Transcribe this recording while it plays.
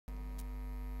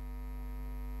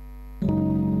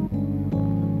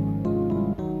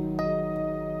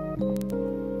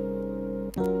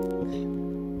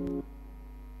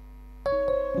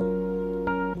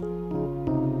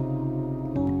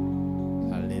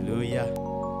Hallelujah.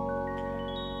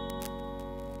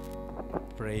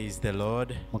 Praise the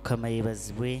Lord. Mukama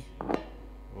yebazibwe.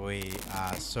 We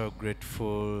are so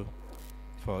grateful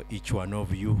for each one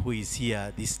of you who is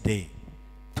here this day.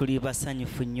 Tuli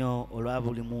basanyufu nnyo olwa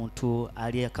buli muntu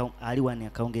ali wano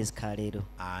akawungezi ka leero.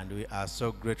 And we are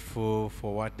so grateful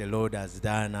for what the Lord has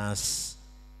done us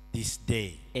this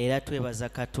day. Era twebaza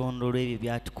Katonda olw'ebyo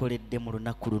by'atukoledde mu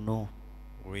lunaku luno.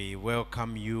 We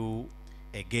welcome you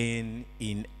again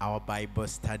in our Bible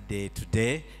study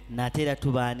today. Nate era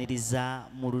tubaaniriza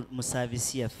mu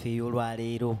saavisi yaffe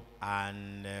ey'olwaleero.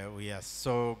 And we are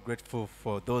so grateful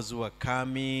for those who are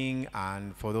coming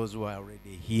and for those who are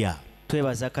already here.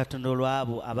 Twebaza Katonda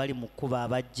olw'abo abali mu kkuba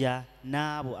abajja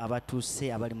n'abo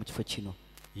abatuuse abali mu kifo kino.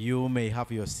 You may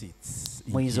have your seats.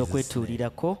 Muyinza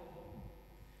okwetuulirako.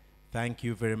 Thank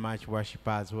you very much,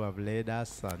 worshippers who have led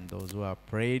us and those who have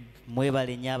prayed.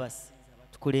 Mwebale nnyo abasiinza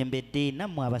abatukulembedde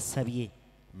nammwe abasabye.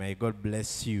 May God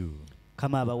bless you.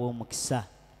 Kama abawe omukisa.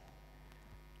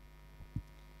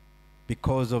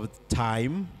 Because of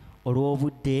time,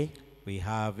 Olw'obudde we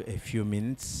have a few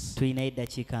minutes tulina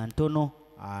eddakiika ntono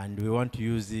and we want to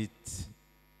use it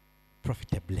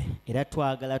profitably. era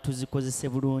twagala tuzikozese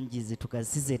bulungi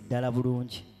zitugasize ddala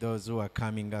bulungi. Those who are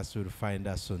coming us will find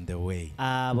us on the way.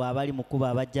 Abo abali mu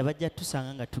kuba bajja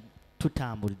tusanga nga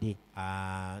tutambudde.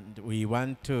 And we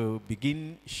want to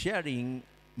begin sharing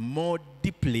more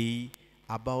deeply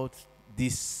about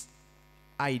this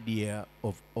idea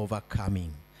of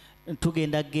overcoming.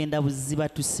 Tugenda buziba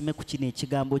tusime ku kino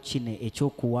ekigambo kino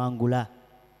ekyokuwangula.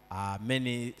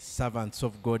 Many servants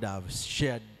of God have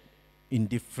shared in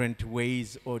different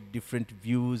ways or different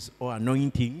views or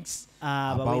anointings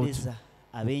about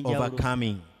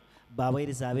overcoming.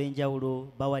 Baweereza ab'enjawulo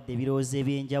bawadde ebirowoozo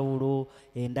eby'enjawulo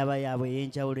endaba yaabwe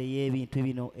ey'enjawulo ey'ebintu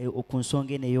bino ku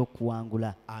nsonga eno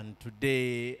ey'okuwangula. And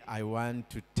today I want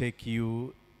to take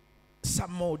you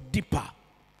some more deeper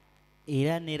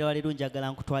Era neera leero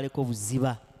njagala nkutwaleko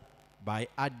buziba by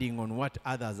adding on what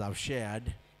others have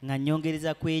shared. nga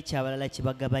nnyongereza ku ekyo abalala kye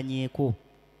bagabanyeeko.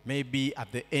 Maybe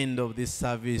at the end of this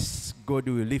service, God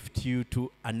will lift you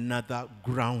to another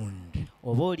ground.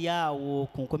 Oba oli awo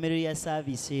ku nkomerero ya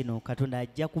saaviisi eno Katonda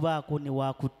ajja kubaako ne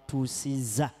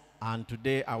waakutuusizza. And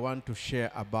today I want to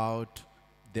share about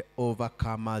the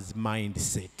overcomer's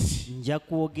mindset. Nja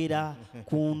kwogera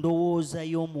ku ndowooza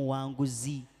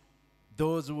y'omuwanguzi.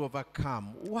 Those who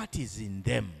overcome, what is in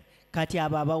them Kati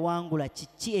abo abawangula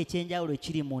kiki ekyenjawulo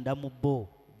ekiri munda mu bo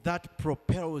that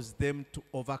propels them to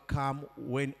overcome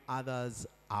when others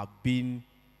have been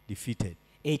defeated,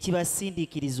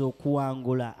 ekibasindiikiriza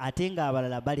okuwangula ate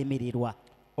ng'abalala balemererwa,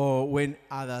 or when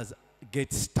others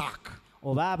get stuck?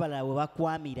 oba abalala bwe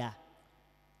bakwamira.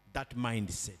 That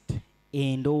mindset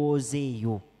Endowooza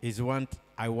eyo is what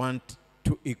I want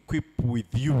to equip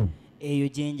with you. eyo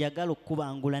gye njagala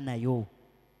okubangula nayo.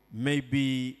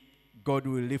 Maybe God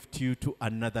will lift you to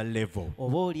another level,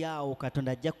 Oba oli awo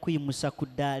Katonda ajja kuyimusa ku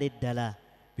ddaala eddala.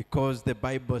 because the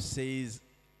Bible says,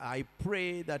 I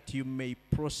pray that you may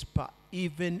prosper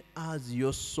even as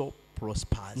your soul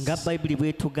prospers. Nga Bayibuli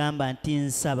bw'etugamba nti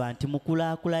nsaba nti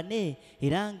mukulaakulane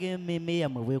era ng'emmeeme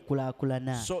yammwe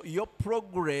bw'ekulaakulana. So your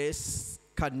progress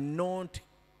cannot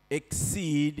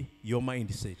exceed your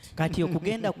mindset. Kati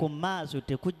okugenda ku maaso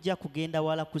tekujja kugenda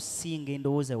wala kusinga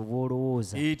endowooza bwe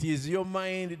bw'olowooza. It is your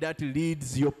mind that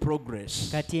leads your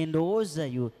progress. Kati endowooza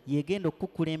yo yegenda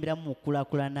okukukulemberamu mu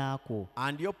kulaakulana kwo.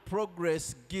 And your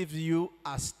progress gives you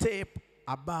a step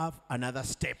above another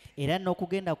step. Era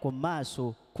n'okugenda ku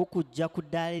maaso kukujja ku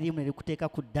ddaala erimu ne likuteeka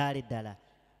ku ddaala eddala.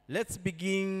 Let's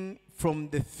begin from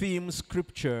the theme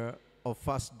scripture of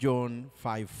 1 John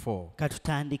 5:4.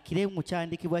 Katutandikire mu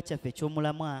kyandikibwa kyaffe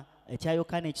eky'omulamwa ekya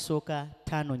Yokaana ekisooka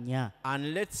 5:4.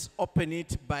 And let's open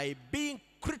it by being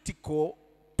critical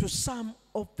to some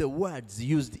of the words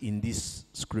used in this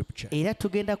scripture. Era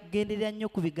tugenda kugenderera nnyo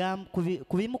ku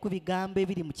bimu ku bigambo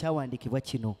ebiri mu kyawandiikibwa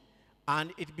kino.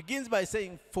 And it begins by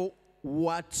saying, for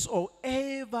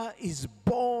whatsoever is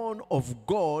born of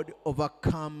God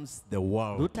overcomes the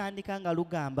world. Lutandika nga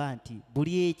lugamba nti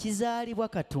buli ekizaalibwa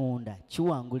Katonda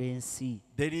kiwangula ensi.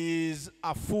 There is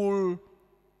a full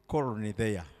colony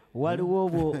there. Waliwo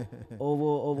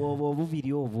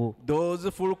obubiri obwo.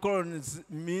 Those full colonies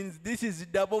means this is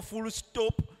double full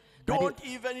stop. Don't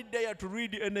even dare to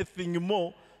read anything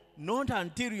more, not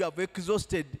until you have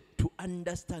exhausted to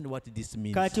understand what this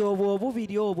means. Kati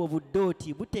obubiri obwo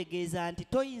buddooti butegeeza nti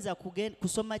toyinza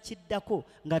kusoma kiddako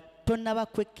nga tonnaba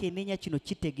kwekkenneenya kino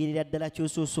kitegeerera ddala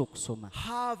ky'osoose okusoma.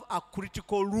 Have a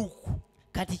critical look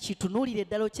kati kitunuulire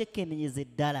eddala okyekennenyeza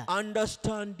eddala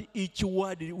Understand each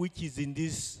word which is in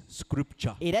this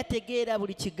scripture. era tegeera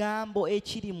buli kigambo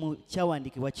ekiri mu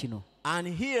kyawandiikibwa kino. And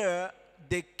here,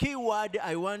 the key word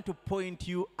I want to point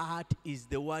you at is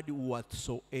the word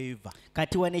whatsoever.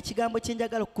 Kati wano ekigambo kye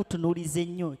njagala okutunuuliza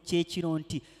ennyo kyekino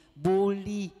nti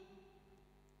buli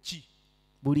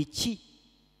ki,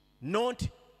 Not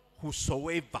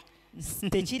whosoever.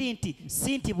 tekiri nti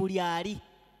si nti buli ali,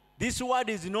 This word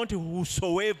is not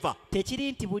whosoever.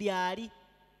 tekiri nti buli ali,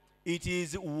 It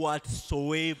is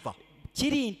whatsoever.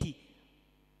 kiri nti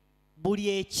buli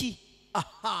eki.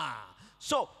 Aha.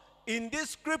 So, in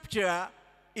this scripture,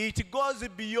 it goes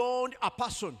beyond a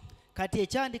person. Kati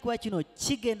ekyawandiikibwa kino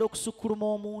kigenda okusukkuluma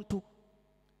omuntu.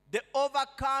 The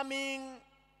overcoming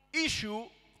issue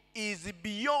is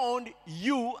beyond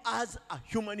you as a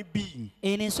human being.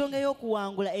 Eno ensonga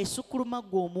y'okuwangula esukkuluma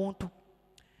ggwe omuntu.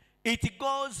 It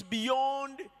goes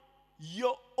beyond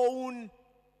your own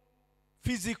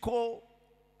physical,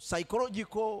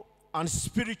 psychological, and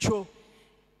spiritual.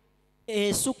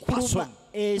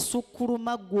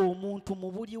 Esukkuluma ggwe omuntu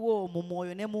mu buliwo, mu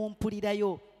mwoyo ne mu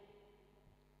mpulirayo.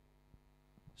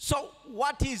 So,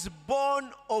 what is born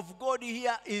of God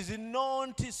here is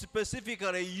not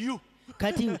specifically you.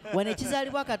 Kati wano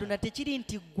ekizaalibwa Katonda tekiri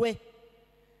nti ggwe.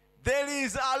 There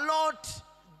is a lot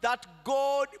that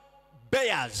God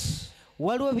bears.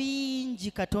 Waliwo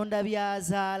bingi Katonda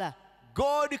by'azaala.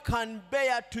 God can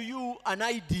bear to you an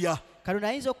idea, Katonda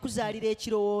ayinza okukuzaalira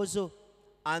ekirowoozo.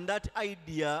 and that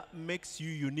idea makes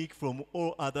you unique from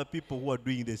all other people who are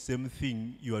doing the same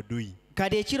thing you are doing.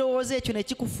 Kati ekirowoozo ekyo ne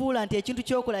kikufuula nti ekintu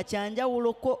ky'okola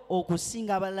kyanjawuloko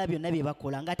okusinga abalala byonna bye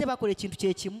bakola ng'ate bakola ekintu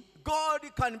kye kimu. God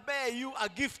can bear you a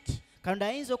gift. Katonda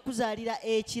ayinza okukuzaalira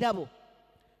ekirabo.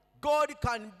 God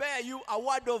can bear you a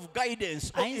word of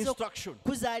guidance or Ayinza instruction.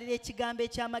 okukuzaalira ekigambo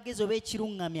eky'amagezi oba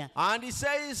ekiruŋŋamya. And he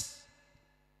says,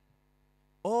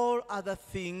 all other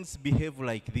things behave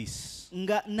like this.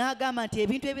 Nga n'agamba nti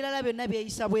ebintu ebirala byonna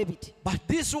byeyisa bwe biti. But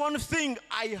this one thing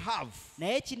I have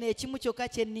Naye kino ekimu kyokka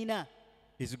kye nnina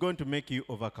is going to make you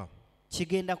overcome.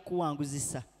 kigenda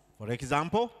kukuwanguzisa. For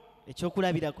example,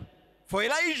 Ekyokulabirako for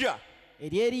Elijah,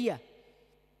 eri Eriya,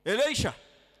 Elisha,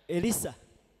 Elisa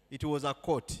it was a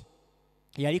coat.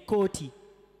 yali kooti,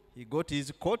 He got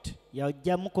his coat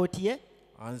yajjamu kooti ye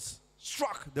and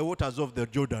struck the waters of the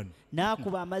Jordan.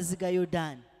 n'akuba amazzi ga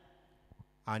Yodaani.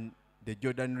 And the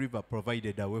Jordan River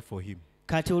provided a way for him.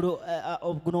 Kati olwo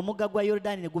guno omugga gwa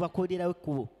Yodaani ne gubakoolerawo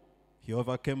ekkubo. He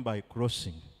overcame by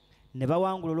crossing. Ne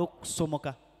bawangula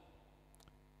olw'okusomoka.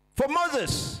 For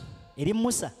Moses, Eri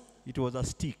Musa it was a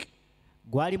stick.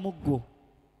 gwali muggo.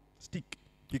 Stick.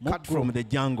 He cut Muggo. from the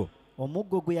jungle.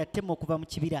 Omuggo gwe yatema okuva mu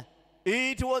kibira.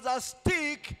 It was a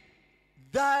stick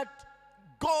that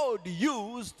God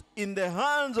used in the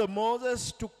hands of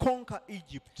Moses to conquer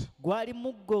Egypt. Gwali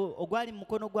muggo ogwali mu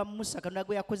mukono gwa Musa Katonda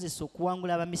gwe yakozesa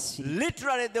okuwangula Abamisiri.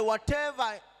 Literally, the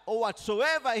whatever or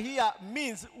whatsoever here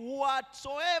means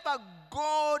whatsoever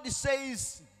God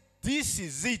says, this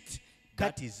is it.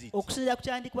 That is it. Okusinziira ku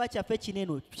kyandikibwa kyaffe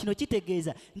kineno kino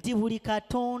kitegeeza nti buli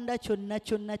Katonda kyonna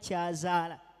kyonna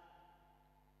ky'azaala.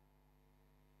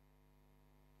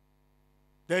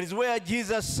 That is where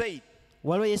Jesus said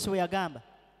Waliwo Yesu bwe yagamba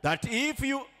that if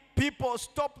you people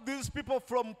stop these people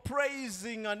from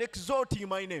praising and exalting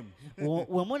my name,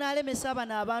 we munaalemesa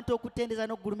bano abantu okutendeeza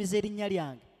n'okugulumiza erinnya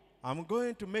lyange, I'm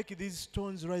going to make these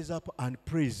stones rise up and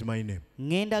praise my name.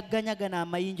 ŋŋenda ganyagana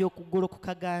amayinja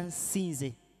okugolokoka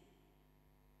gansinze.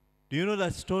 Do you know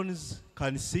that stones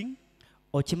can sing?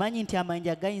 Okimanyi nti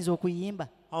amayinja gayinza okuyimba?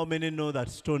 How many know that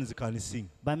stones can sing?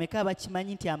 Bameka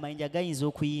abakimanyi nti amayinja gayinza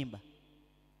okuyimba?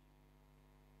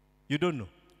 You don't know.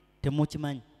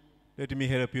 Temukimanyi. Let me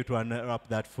help you to unwrap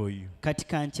that for you. Kati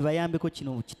kankibayambeko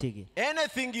kino bukitege.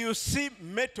 Anything you see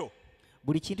metal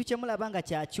Buli kintu kye mulaba nga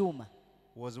kya kyuma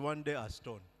was one day a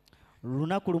stone.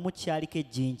 lunaku lumu kyaliko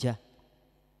ejjinja.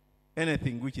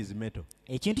 Anything which is metal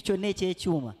Ekintu kyonna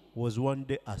ekyekyuma was one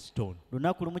day a stone.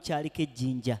 lunaku lumu kyaliko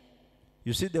ejjinja.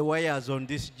 You see the wires on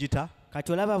this guitar?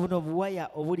 Kati olaba buno obuwaya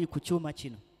obuli ku kyuma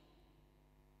kino.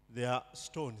 They are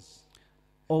stones.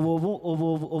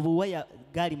 Obuwaya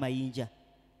gaali mayinja.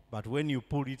 But when you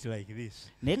pull it like this,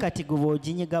 Naye kati gwe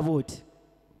bw'oginyiga bw'oti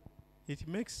it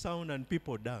makes sound and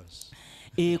people dance.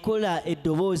 ekola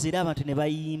eddoboozi era abantu ne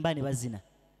bayimba ne bazina.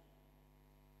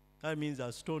 That means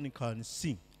a stone can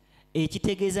sing.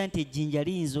 Ekitegeeza nti ejjinja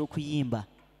liyinza okuyimba.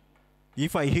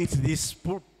 If I hit this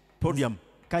podium,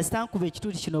 Kasita nkuba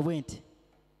ekituuti kino bwe nti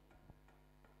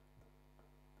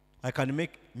I can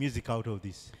make music out of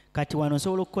this. kati wano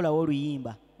nsobola okukolawo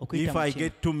oluyimba okuyita If mu I kino.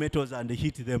 get two metals and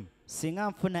hit them, Singa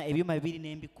nfuna ebyuma bibiri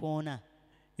ne mbikoona.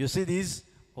 you see these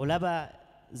olaba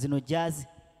zino jazz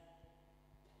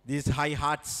these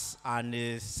hi-hats and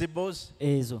cymbals,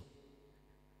 ezo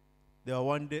they were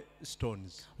one day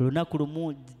stones. olunaku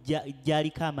lumu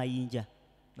gyaliko amayinja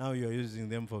Now you are using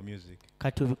them for music.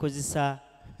 kati obikozesa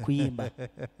kuyimba.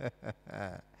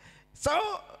 So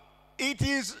it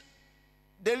is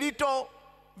the little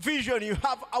vision you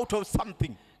have out of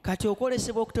something kati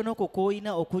okwolesebwa okutono okwo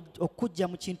kw'olina okujja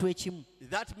mu kintu ekimu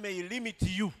that may limit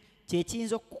you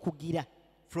kyekiyinza okukugira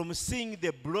from seeing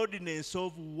the broadness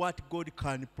of what God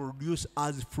can produce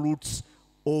as fruits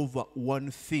over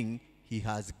one thing He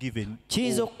has given,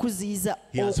 kiyinza okukuziyiza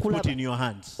He has put okulaba in your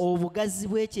hands. obugazi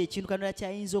bw'ekyo ekintu katonda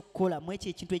kyayinza okukola mu ekyo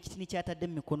ekintu ekitini kyatadde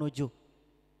mu mikono gyo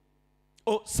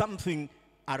Or something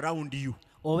around you.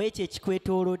 oba ekyo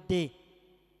ekikwetoolodde.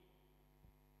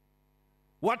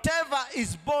 Whatever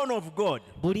is born of God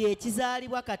buli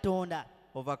ekizaalibwa katonda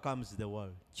overcomes the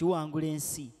world. kiwangula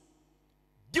ensi.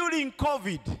 During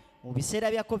COVID, mu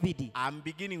biseera bya covid I'm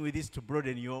beginning with this to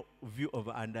broaden your view of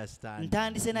understanding.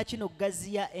 ntandise na kino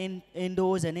okugaziya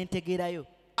endowooza n'entegeerayo.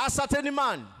 A certain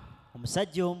man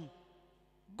omusajja omu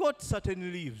got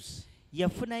certain leaves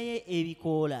yafunayo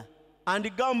ebikoola and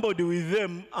gambled with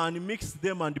them and mixed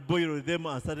them and boiled them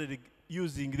and started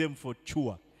using them for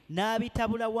cure.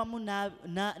 n'abitabula wamu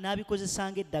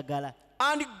n'abikozesa ng'eddagala.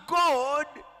 And God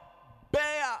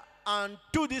bare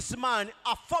unto this man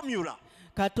a formula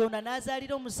katonda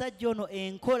n'azaalira omusajja ono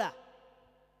enkola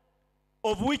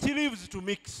of which leaves to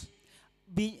mix.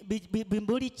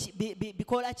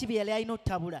 bikoola ki bye yali alina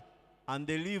otutabula. And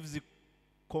the leaves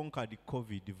conquered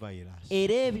COVID virus.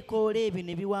 era ebikoola ebyo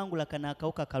ne biwangula kano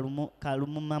akawuka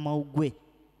kalumuma mawuggwe.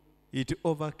 It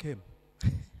overcame.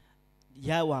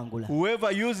 Yawangula.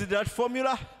 Whoever used that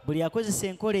formula buli yakozesa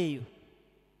enkola eyo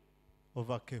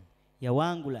overcame.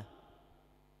 yawangula.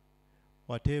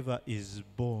 Whatever is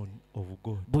born of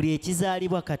God buli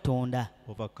ekizaalibwa katonda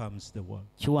overcomes the world.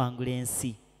 kiwangula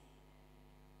ensi.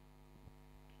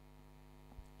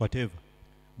 Whatever.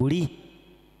 buli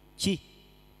ki.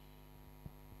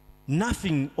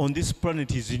 Nothing on this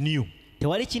planet is new.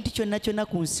 tewali kintu kyonna kyonna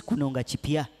ku nsi kuno nga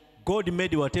kipya. God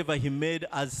made whatever He made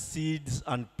as seeds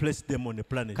and placed them on the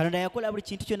planet. katonda yakola buli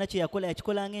kintu kyonna kye yakola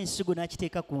yakikola ng'ensigo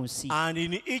n'akiteeka ku nsi. And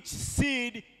in each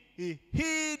seed, He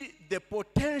hid the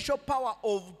potential power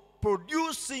of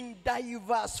producing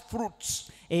diverse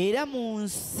fruits. era mu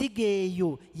nsigo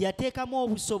eyo yateekamu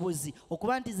obusobozi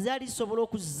okuba nti zaali zisobola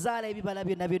okuzaala ebibala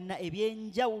byonna byonna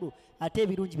eby'enjawulo ate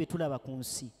ebirungi bye tulaba ku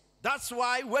nsi. That's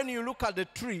why when you look at the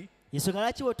tree, ensonga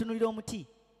lwaki bw'otunuulira omuti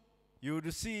you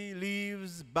would see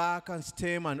leaves, bark and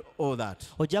stem and all that.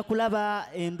 ojja kulaba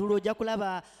endulo, ojja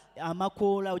kulaba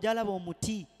amakoola, ojja kulaba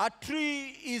omuti. A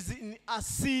tree is in a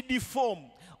seedy form.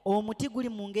 omuti guli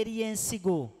mu ngeri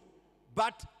y'ensigo.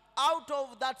 But out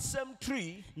of that same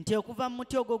tree, nti okuva mu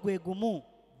muti ogwo gwe gumu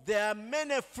there are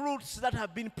many fruits that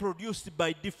have been produced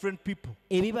by different people.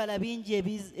 ebibala bingi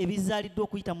ebizaaliddwa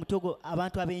okuyita mu muti ogwo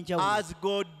abantu ab'enjawulo. As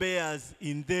God bears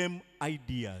in them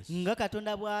ideas, nga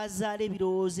katonda bw'azaala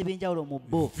ebirowoozo eby'enjawulo mu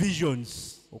bo.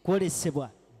 visions, okwolesebwa,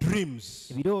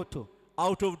 dreams. ebirooto.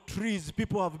 Out of trees,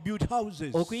 people have built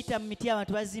houses. okuyita mu miti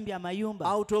abantu bazimbye amayumba.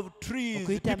 Out of trees,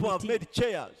 Okuyita people have miti. made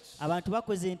chairs. abantu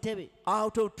bakoze entebe.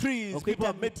 Out of trees, Okuyita people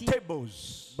have made miti.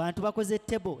 tables. bantu bakoze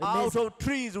tebo, Out emmeeza. of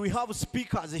trees, we have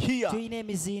speakers here. tulina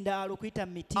emizindaalo. okuyita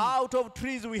mu miti. Out of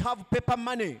trees, we have paper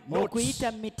money, notes.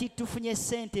 okuyita mu miti tufunye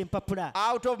ssente, empapula.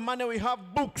 Out of money, we have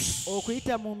books.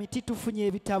 okuyita mu miti tufunye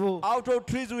ebitabo. Out of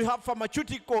trees, we have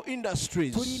pharmaceutical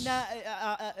industries. tulina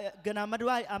gano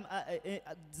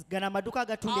amaduuka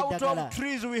agatunda Out eddagala. of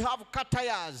trees, we have car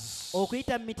tires.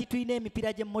 okuyita mu miti tulina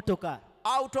emipiira gy'emmotoka.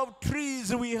 Out of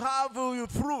trees, we have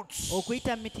fruits.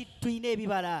 okuyita mu miti tulina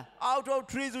ebibala. Out of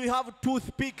trees, we have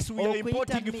toothpicks we are okuyita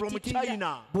importing mu from miti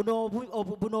China. buno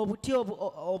obuti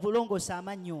obulongoosa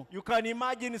amannyo. You can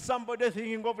imagine somebody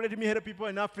thinking of, let me help people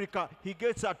in Africa. He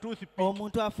gets a toothpick,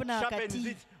 omuntu afuna sharpens akati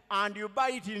it, and you buy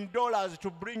it in dollars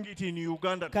to bring it in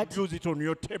Uganda to Kati use it on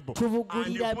your table.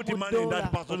 And you tubugulira put mu money in ddoola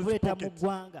that person's obuleeta mu pocket.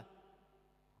 ggwanga.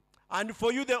 And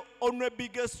for you, the only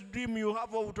biggest dream you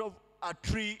have out of a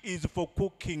tree is for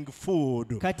cooking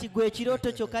food. kati gwe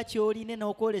ekirooto kyokka ky'oline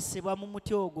n'okwolesebwa mu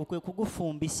muti ogwo kwe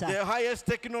kugufumbisa. The highest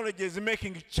technology is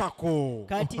making charcoal.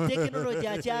 kati tekinologi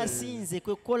akyasinze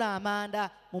kwe kukola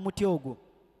amanda mu muti ogwo.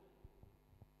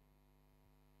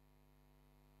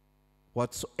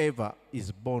 Whatsoever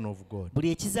is born of God,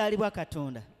 buli ekizaalibwa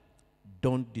katonda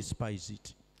don't despise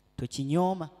it.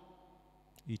 tokinyooma.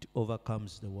 It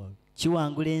overcomes the world.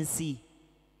 kiwangula ensi.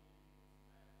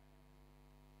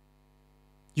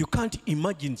 You can't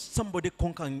imagine somebody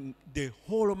conquering the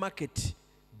whole market,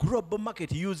 global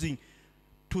market, using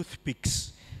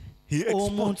toothpicks. He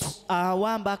omuntu exports.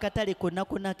 awamba akatale konna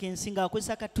konna k'ensi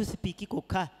ng'akozesa ka toothpick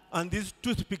kokka. And these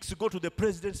toothpicks go to the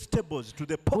president's tables, to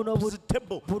the Buno pope's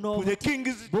table, buno to the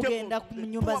king's table, bugenda to ku the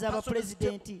nnyumba poor person's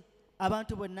table. z'abapulezidenti,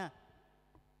 abantu bonna.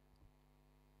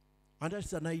 And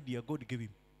that's an idea God gave him.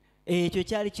 Ekyo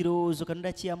kyali kirowoozo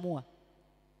Katonda kye yamuwa.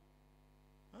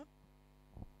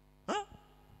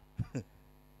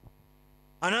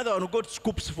 Another one got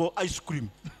scoops for ice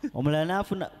cream. Omulala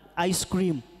n'afuna ice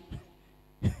cream.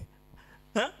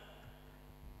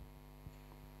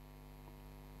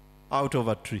 Out of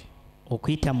a tree.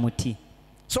 Okuyita mu muti.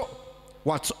 So,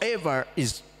 whatsoever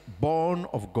is born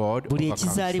of God Buli overcomes.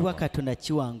 ekizaalibwa Katonda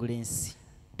kiwangula ensi.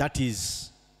 That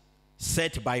is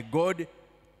set by God,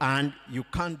 and you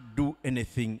can't do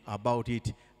anything about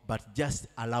it, but just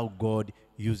allow God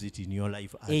use it in your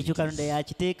life as Ekyo it Katonda is.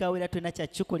 yakiteekawo era tolina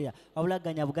kyakikolera wabula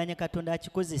buganya Katonda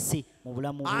akikozese mu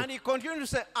bulamu bwo. And he continued to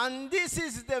say, and this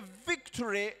is the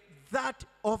victory that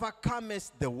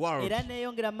overcomes the world, Era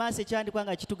neeyongera mu maaso ekyandikwa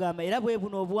nga kitugamba era bwe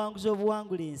buno obuwanguzi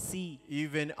obuwangula ensi,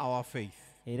 even our faith.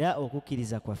 era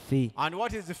okukkiriza kwaffe. And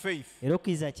what is the faith? Era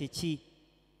okukkiriza kye ki?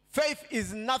 Faith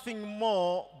is nothing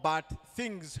more but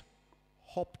things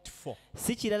hoped for.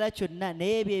 Si kirala kyonna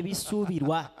naye ebyo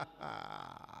ebisuubirwa.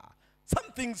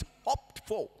 Some things hoped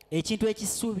for. Ekintu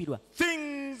ekisuubirwa.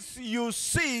 Things you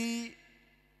see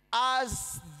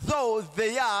as though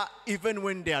they are even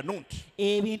when they are not.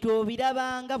 Ebintu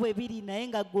obiraba nga bwe biri naye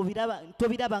nga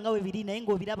tobiraba nga bwe biri naye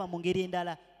ng'obiraba mu ngeri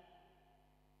endala.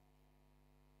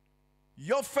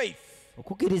 Your faith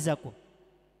Okukkiriza kwo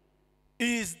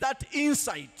is that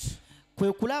insight.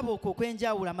 kwe kulaba okwo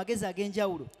okw'enjawulo, amagezi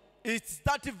ag'enjawulo, It's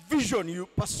that vision you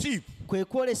perceive kwe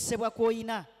kwolesebwa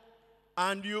kw'olina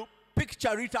and you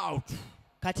picture it out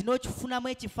kati n'okifunamu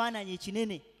ekifaananyi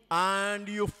ekinene and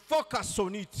you focus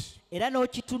on it era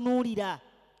n'okitunuulira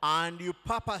and you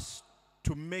purpose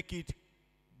to make it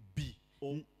be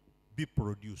or be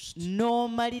produced.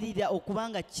 n'omalirira okuba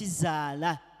nga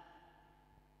kizaala.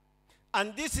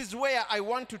 And this is where I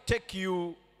want to take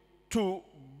you to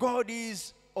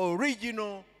God's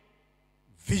original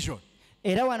vision.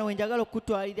 Era wano we njagala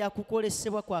okutwalira ku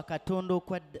kwolesebwa kwa Katonda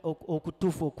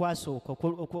okutuufu okwasooka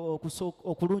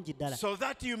okulungi ddala. So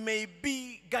that you may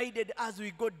be guided as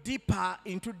we go deeper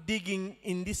into digging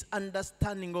in this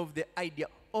understanding of the idea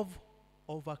of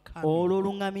overcoming. Olwo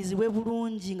oluŋŋamizibwe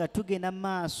bulungi nga tugenda mu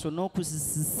maaso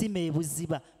n'okusima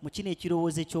ebuziba mu kino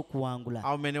ekirowoozo eky'okuwangula.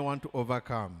 How many want to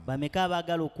overcome? Bameka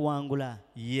abaagala okuwangula?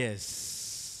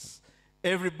 Yes.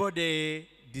 Everybody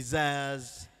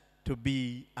desires to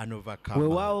be an overcomer.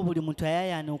 Weewaawo buli muntu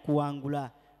ayaayaana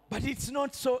okuwangula. But it's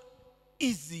not so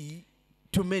easy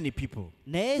to many people.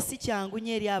 Naye si kyangu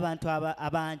nnyo eri abantu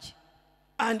abangi.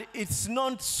 And it's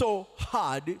not so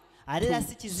hard Ate era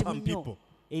si to kizibu some nnyo people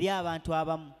eri abantu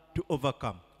abamu to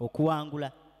overcome.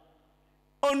 okuwangula.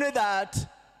 Only that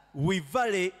we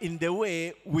vary in the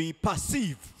way we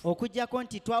perceive Okuggyako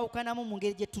nti twawukanamu mu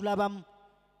ngeri gye tulabamu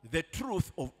the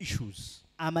truth of issues.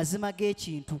 amazima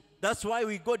g'ekintu. That's why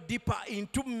we go deeper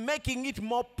into making it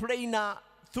more plainer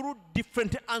through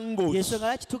different angles. Yensonga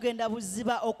lwaki tugenda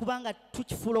buziba okuba nga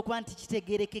tukifuula okuba nti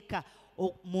kitegeerekeka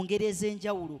mu ngeri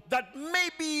ez'enjawulo. That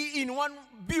maybe in one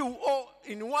view or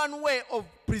in one way of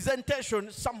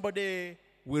presentation, somebody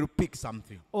will pick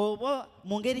something. Oba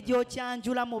mu ngeri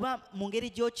gy'okyanjulamu oba mu ngeri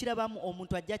gy'okirabamu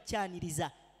omuntu ajja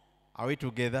kyaniriza. Are we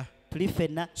together? Tuli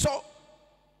ffenna. So,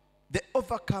 the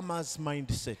overcomer's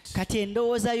mindset. Kati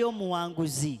endowooza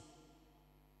y'omuwanguzi,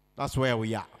 That's where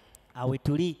we are. awe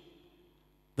tuli.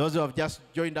 Those who have just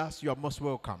joined us, you are most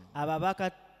welcome. Abo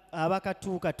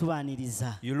abakatuuka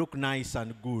tubaaniriza. You look nice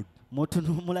and good,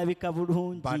 Mulabika but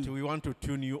bulungi. we want to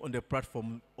tune you on the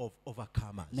platform of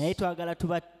overcomers. Naye twagala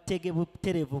tubatege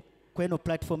buterevu kweno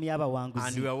platform And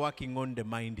y'abawanguzi. we are working on the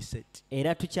mindset.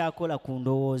 Era tukyakola ku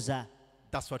ndowooza.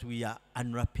 That's what we are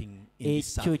unwrapping in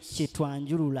this Ekyo service. kye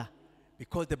twanjulula.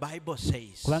 Because the Bible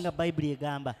says Kubanga Bayibuli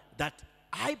egamba that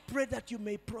I pray that you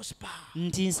may prosper,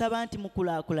 nti nsaba nti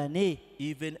mukulaakulane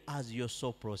even as your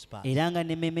soul prospers. era nga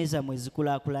n'emmeeme zammwe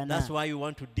zikulaakulana. That's why you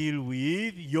want to deal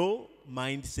with your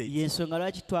mindset. Y'ensonga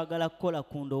lwaki twagala kukola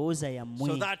ku ndowooza So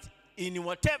yammwe. that in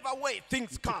whatever way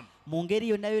things come, Mu ngeri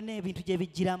yonna yonna ebintu gye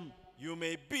bijjiramu you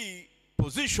may be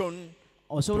positioned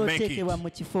osobola to make okuteekebwa it. mu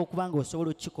kifo okubanga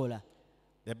osobola okukikola.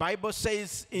 The Bible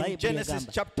says in Bible Genesis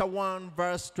yagamba. chapter 1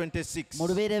 verse 26. Mu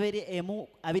lubereberye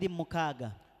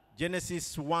 1:26.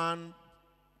 Genesis 1.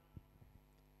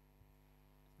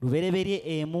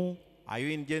 Lubereberye 1. Are you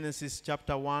in Genesis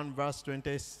chapter 1 verse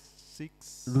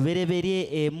 26?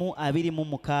 Lubereberye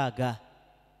 1:26.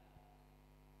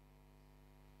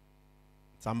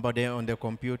 Somebody on the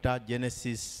computer,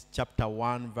 Genesis chapter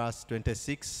 1, verse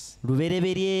 26.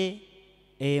 Lubereberye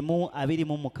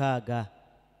 1:26.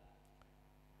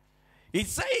 It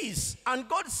says, and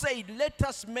God said, let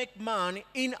us make man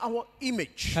in our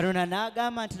image. Katonda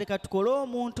n'agamba nti leka tukole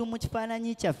omuntu mu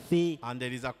kifaananyi kyaffe. And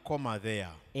there is a comma there.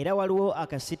 Era waliwo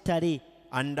akasittale.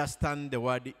 Understand the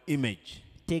word image.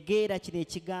 Tegeera kino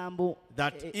ekigambo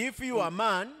That if you are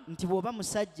man, nti bw'oba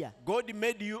musajja, God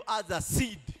made you as a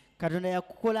seed. Katonda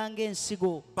yakukola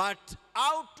ng'ensigo. But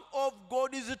out of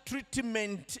God's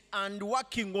treatment and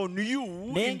working on you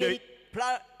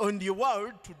on the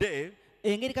world today,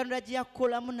 engeri Katonda gye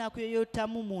yakukolamu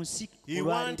n'akuyoyotamu mu nsi He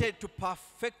wanted to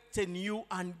perfecten you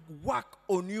and work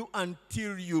on you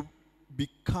until you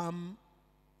become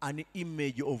an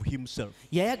image of Himself.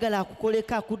 Yayagala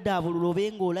akukoleko akuddaabulula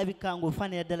obe ng'olabika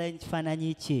ng'ofaanira ddala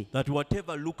ekifaananyi kye. That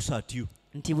whatever looks at you,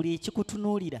 Nti buli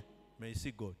ekikutunuulira may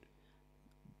see God.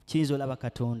 kiyinza olaba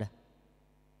Katonda.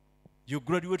 You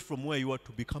graduate from where you are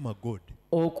to become a God.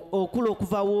 Okula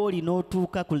okuva w'oli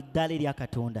n'otuuka ku ddala erya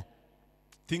Katonda.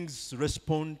 Things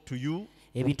respond to you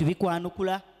Ebintu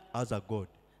bikwanukula as a God.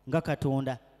 nga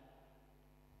Katonda.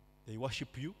 They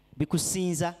worship you,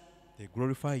 Bikusinza, they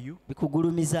glorify you,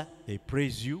 bikugulumiza, they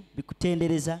praise you,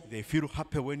 bikutendereza, they feel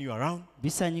happy when you are around.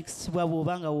 bisanyusibwa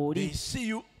bw'oba nga They w'oli, see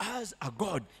you as a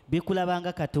God. bikulaba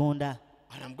nga Katonda.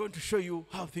 And I'm going to show you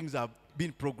how things have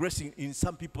been progressing in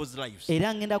some people's lives.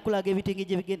 Era ngenda kulaga ebitenge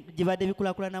gye badde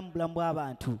bikulaakulana mu bulamu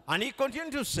bw'abantu. And he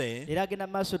continued to say, Era agenda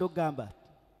mu maaso n'okugamba,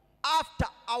 after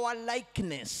our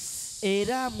likeness,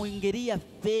 era mu ngeri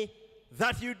yaffe,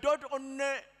 that you don't only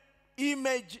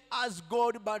image as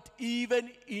God, but even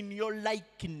in your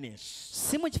likeness,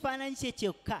 si mu kifaananyi kye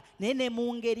kyokka naye ne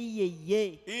mu ngeri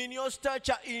yeye, in your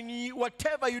stature,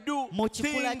 whatever you do, mu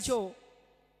kikula things kyo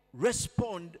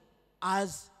respond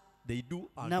as they do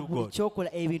na unto buli God. kyokola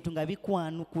ebintu nga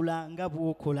bikwanukula nga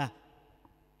bw'okola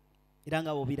era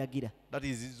nga bw'obiragira. That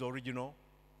is his original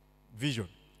vision.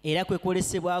 Era kwe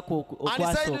kwolesebwako And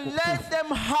he said, okwasooka. let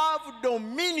them have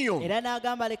dominion. Era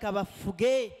n'agamba leka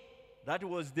bafuge. That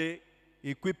was the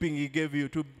equipping he gave you.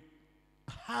 To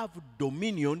have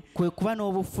dominion Kwe kuba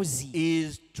n'obufuzi,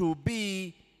 is to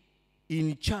be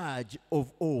in charge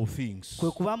of all things.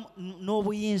 kwe kuba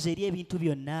n'obuyinza eri ebintu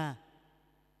byonna.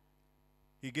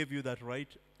 He gave you that right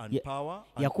and Ya- power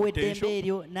and yakuwa eddembe potential,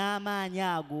 eryo n'amaanyi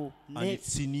ago and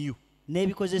it's in you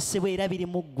n'ebikozesebwa era biri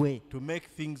mu ggwe to make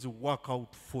things work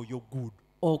out for your good,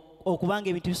 okubanga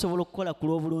ebintu bisobola okukola ku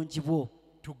lw'obulungi bwo,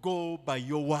 to go by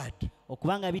your word.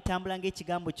 okubanga bitambula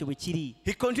ng'ekigambo kyo bwe kiri.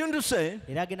 He continued to say,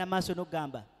 Era agenda maaso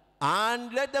n'okugamba,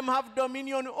 and let them have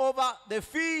dominion over the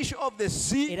fish of the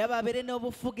sea, era babeere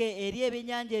n'obufuge eri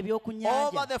ebyennyanja eby'oku over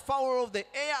nnyanja, the fowl of the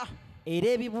air, era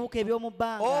ebibuuka eby'omu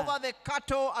bbanga, over the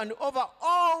cattle, and over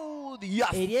all the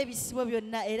earth. eri ebisibo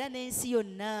byonna, era n'ensi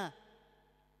yonna.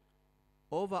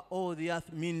 Over all the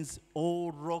earth means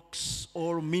all rocks,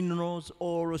 all minerals,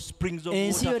 all springs of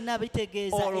Ensi water, yonna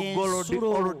bitegeeza all gold,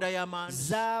 ensulo, all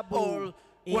diamonds, zaabu, all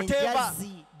whatever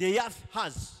enjazi, the earth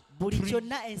has. buli trees.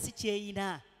 kyonna ensi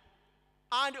kyeyina.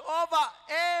 And over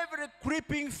every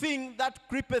creeping thing that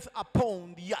creepeth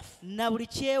upon the earth. Na buli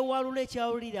kyewalula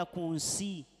ekyawulira ku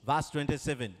nsi. Verse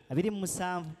 27.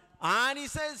 27. And he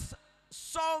says,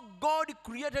 so God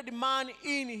created man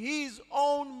in his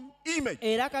own image.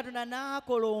 Era Katonda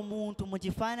n'akola omuntu mu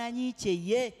kifaananyi kye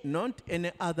ye, Not any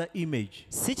other image.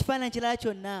 si kifaananyi kirala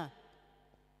kyonna.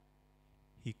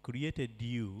 He created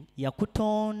you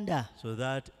Yakutonda so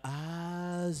that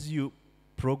as you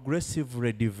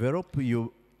progressively develop,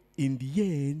 you in the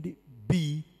end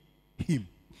be him.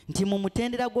 nti mu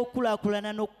mutendera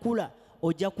gw'okukulaakulana n'okukula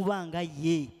ojja kuba nga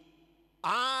ye.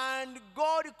 And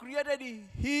God created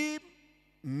him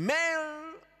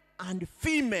male and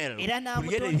female. Era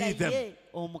Created n'amutonda he them. ye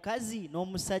omukazi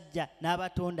n'omusajja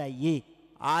n'abatonda ye.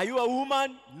 Are you a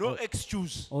woman? No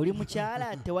excuse. Oli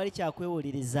mukyala tewali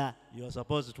kyakwewolereza. You are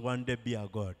supposed to one day be a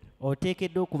God.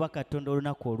 Oteekeddwa okuba Katonda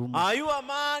olunaku olumu. Are you a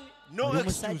man? No Oli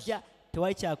excuse. musajja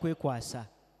tewali kyakwekwasa.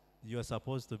 You are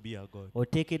supposed to be a God.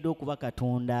 Oteekeddwa okuba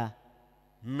Katonda,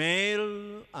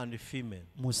 Male and female.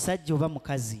 musajja oba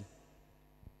mukazi.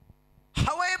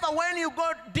 However, when you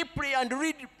go deeply and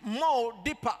read more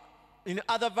deeper in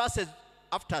other verses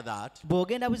after that,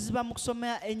 Bw'ogenda buziba mu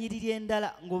kusoma ennyiriri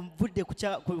endala ng'ovudde ku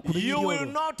lunyiriri you will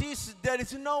olwo, notice there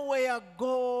is nowhere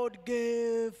God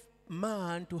gave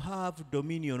man to have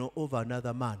dominion over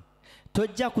another man.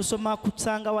 tojja kusoma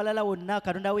kusanga walala wonna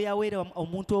Katonda we yaweera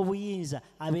omuntu obuyinza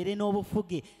abeere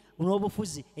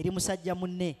n'obufuzi eri musajja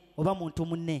munne oba muntu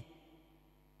munne.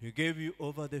 He gave you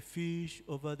over the fish,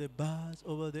 over the birds,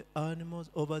 over the animals,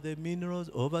 over the minerals,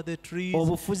 over the trees.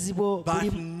 obufuzi bwo But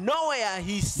buli nowhere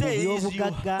he says you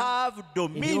by'obugagga, have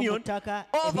dominion eby'omuttaka,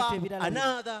 over ebintu ebirala bino.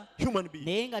 another human being.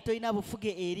 naye nga tolina bufuge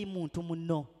eri muntu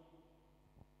munno.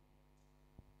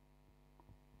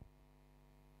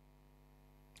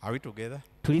 Are we together?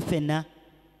 Tuli ffenna.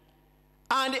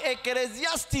 And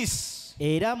Ecclesiastes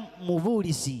Era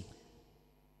Mubuulisi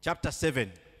chapter 7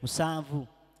 7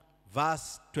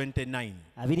 verse 29.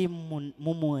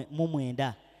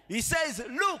 29. He says,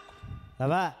 look,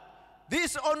 Baba,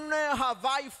 this only have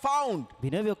I found,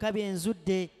 bino byokka bye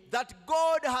nzudde that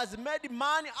God has made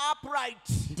man upright.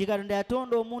 nti Katonda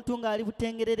yatonda omuntu ng'ali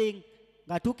butengerere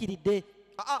ng'atuukiridde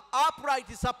Upright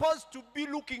is supposed to be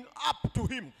looking up to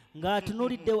him.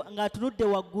 ng'atunudde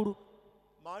waggulu.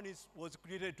 Man was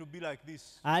created to be like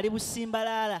this. Ali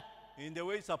busimbalaala In the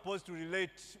way he's supposed to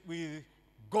relate with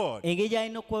God. engeri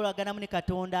gy'alina okukolaganamu ne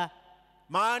Katonda.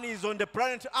 Man is on the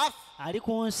planet Earth, Ali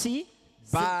ku nsi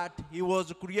but he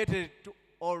was created to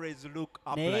always look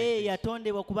up like naye this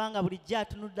yatondebwa kubanga bulijjo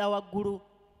atunudda waggulu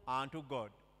unto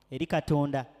God. eri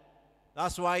Katonda.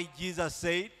 That's why Jesus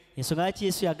said, Ensonga lwaki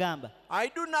Yesu yagamba, I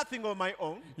do nothing on my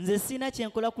own, nze sirina kye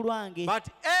nkola ku lwange, but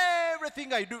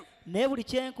everything I do, naye buli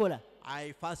kye nkola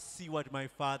I first see what my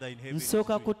Father in heaven is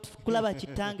nsooka doing. kulaba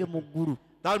kitange mu ggulu.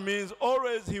 That means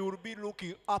always he will be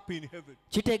looking up in heaven.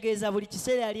 Kitegeeza buli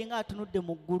kiseera alinga atunudde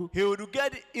mu ggulu. He will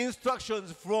get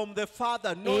instructions from the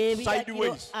Father, not Ebiragiro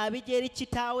sideways. abijja eri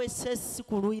kitaawe so si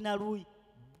ku luuyi na luuyi.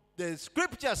 The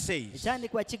scripture says,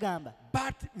 Ekyandikwa kigamba,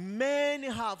 but men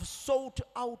have sought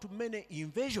out many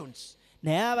inventions.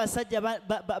 naye abasajja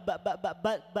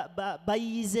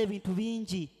bayiyiza ebintu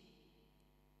bingi.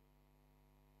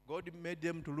 God made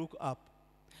them to look up.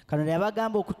 Katonda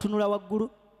yabagamba okutunula waggulu.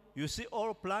 You see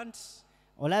all plants,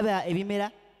 Olaba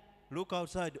ebimera, look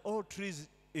outside, all trees,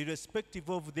 irrespective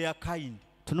of their kind.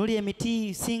 tunulya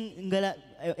emiti singala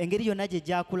engeri yonna gye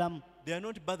gyakulamu. They are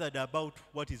not bothered about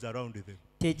what is around them.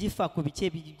 Tegifa ku biki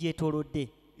ebigyetoolodde.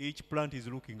 Each plant is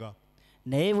looking up.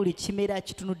 Naye buli kimera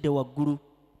kitunudde waggulu.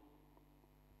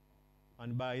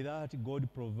 And by that, God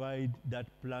provides that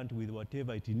plant with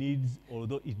whatever it needs,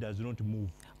 although it does not move.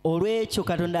 Olw'ekyo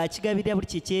Katonda akigabirira buli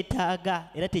kye kyetaaga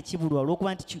era tekibulwa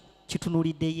olw'okuba nti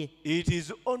kitunulidde ye. It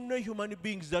is only human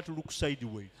beings that look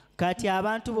sideways. Kati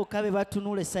abantu bokka be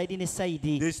batunula esayidi ne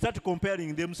sayidi They start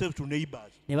comparing themselves to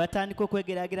neighbors. ne batandika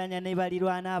okwegeraageranya ne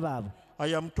balirwana baabwe.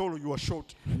 I am tall, you are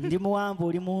short. Ndi muwanvu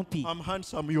oli mumpi, I'm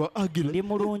handsome, you are ugly. ndi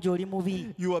mulungi oli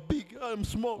mubi, You are big, I'm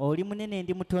small. oli munene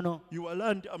ndi mutono, You are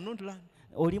land, I'm not land.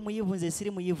 oli muyivu nze siri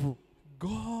muyivu.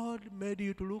 God made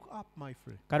you to look up, my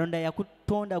friend. Katonda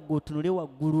yakutonda gwe otunule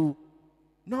waggulu,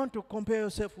 Not to compare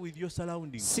yourself with your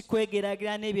surroundings. si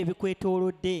kwegeraageranya n'ebyo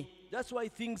ebikwetoolodde. That's why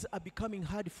things are becoming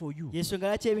hard for you. Yensonga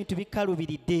lwaki ebintu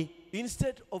bikalubiridde.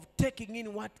 Instead of taking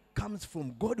in what comes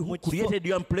from God who Mukifo- created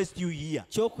you and placed you here,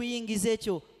 Ky'okuyingiza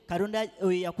ekyo Katonda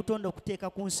oyo yakutonda okuteeka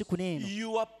ku nsi kuno eno.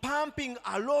 you are pumping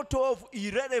a lot of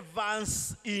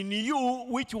irrelevance in you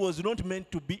which was not meant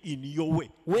to be in your way.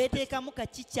 Weeteekamu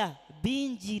kakica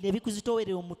bingi ne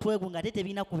bikuzitoowerera omutwe gwo ng'ate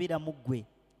tebiina kubeera mu ggwe.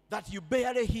 That you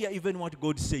barely hear even what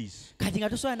God says. Kati nga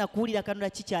tosobola na kuwulira Katonda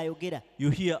ki ky'ayogera. You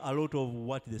hear a lot of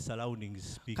what the surroundings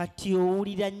speak. Kati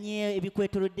owulira nnyo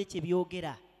ebikwetoolodde kye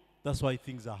byogera. That's why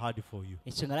things are hard for you.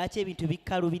 Ensonga lwaki ebintu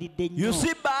bikalubiridde You nnyo.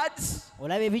 see birds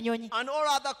Olaba ebinyonyi and all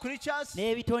other creatures,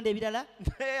 n'ebitonde ebirala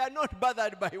they are not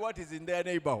bothered by what is in their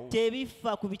neighborhood.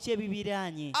 tebifa ku biki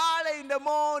ebibiraanye. Early in the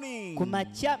morning, Ku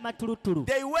makya matulutulu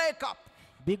they wake up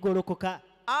bigolokoka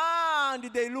and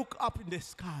they look up in the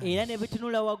era ne sky.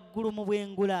 bitunula waggulu mu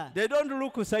bwengula. They don't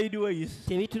look sideways.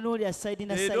 Tebitunulira sayidi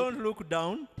na They sayidi. don't look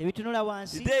down. Tebitunula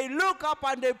wansi. They look up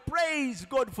and they praise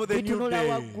God for the new Bitunula day.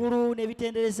 waggulu ne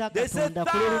bitendereza They say, Katonda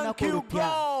ku lw'olunaku thank you, olupya.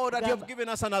 God, that you have Gamba, given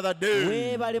us another day.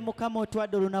 weebale Mukama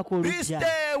otwadde olunaku This olujja.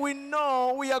 day we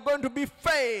know we are going to be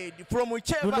fed from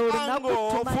whichever Luno olunaku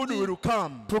angle food tumanyi will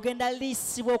come. tugenda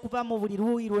liisibwa okuva mu buli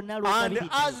luuyi lwonna And lw'ogabiridde.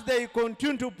 as they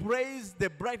continue to praise, the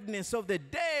brightness of the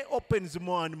day opens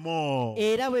more and more.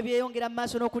 Era bwe byeyongera mu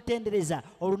maaso n'okutendereza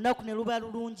olunaku ne luba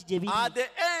lulungi gye biri. At the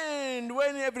end,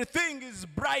 when everything is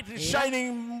bright,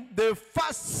 shining, the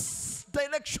first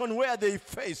direction where they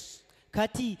face,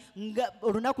 Kati nga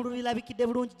olunaku lulabikidde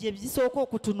bulungi gye bisooka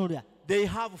okutunula they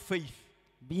have faith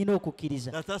birina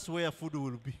okukkiriza that that's where food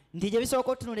will be. nti gye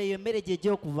bisooka otunula eyo emmere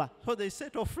gy'ejja okuva So they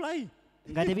set off flying.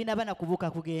 nga tebinaba na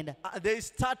kubuuka kugenda. They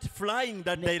start flying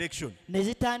that direction. Ne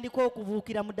zitandika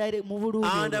okubuukira mu buluuyi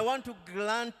And I olwo. want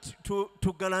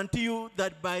to guarantee you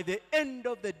that by the end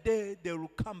of the day, they will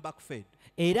come back fed.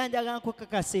 Era njagala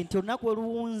nkukakase nti olunaku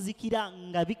oluwunzikira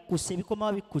nga bikkuse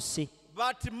bikomawo bikkuse.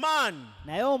 But man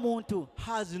naye omuntu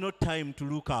has no time to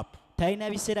look up. talina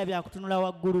biseera bya kutunula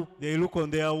waggulu. They look on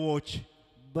their watch.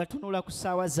 Batunula ku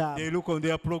ssaawa zaabwe, They look on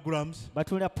their programs.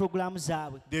 batunula pulogulaamu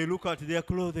zaabwe, They look at their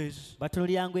clothes.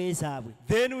 batunulira ngoye zaabwe,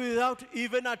 Then without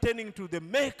even attending to the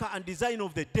maker and design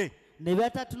of the day, ne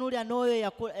batatunulira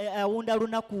n'oyo awunda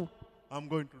lunaku. I'm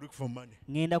going to look for money.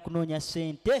 Ngenda kunoonya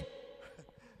ssente.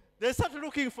 They start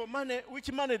looking for money,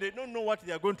 which money they don't know what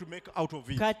they are going to make out of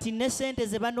it. Kati ne ssente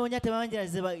ze banoonya tebamanjira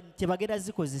kye bagenda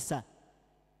zikozesa.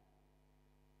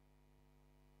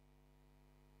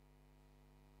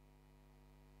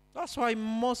 That's why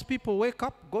most people wake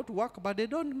up, go to work, but they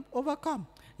don't overcome.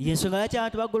 Y'ensonga lwaki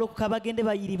abantu bagolokoka bagende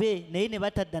bayiribe naye ne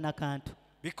batadda na kantu.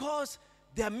 Because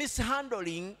they are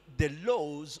mishandling the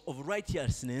laws of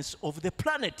righteousness of the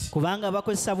planet. Kubanga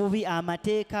bakozesa bubi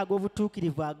amateeka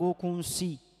ag'obutuukirivu ag'oku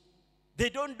nsi. They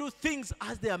don't do things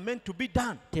as they are meant to be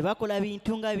done. Tebakola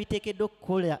bintu nga biteekeddwa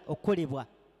okukolebwa.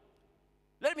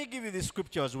 Let me give you this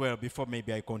scripture as well before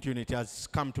maybe I continue. It has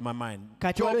come to my mind.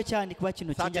 Kati waliwo kyandikibwa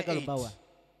kino 38. kyenjagala obawa.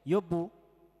 Yobu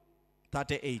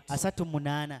 38.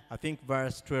 38 I think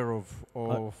verse 12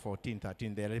 or 14,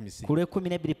 13 there. Let me see. ku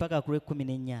lw'ekkumi paka ku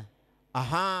lw'ekkumi.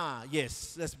 Aha,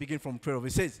 yes. Let's begin from 12.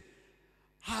 It says,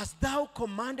 hast thou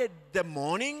commanded the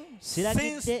morning since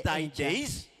Siragidde thy enkya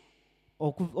days?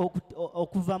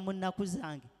 okuva mu nnaku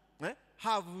zange.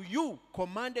 Have you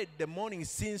commanded the morning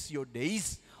since your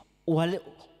days?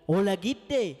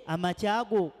 Olagidde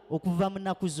amakyago okuva mu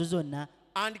nnaku zo zonna,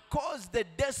 And cause the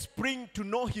day spring to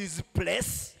know his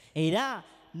place? era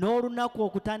n'olunaku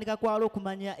okutandika kwalwo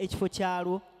okumanya ekifo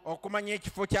kyalwo. Okumanya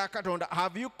ekifo kya Katonda.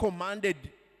 Have you commanded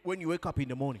when you wake up in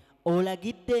the morning?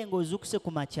 Olagidde ng'ozuukuse ku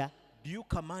makya, Do you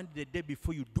command the day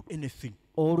before you do anything?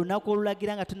 olunaku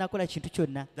olulagira nga tunakola kintu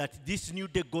kyonna. That this new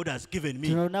day God has given me,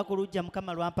 Tuno olunaku olujja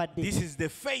Mukama lwampadde, this is the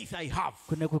faith I have.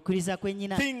 kuno kukkiriza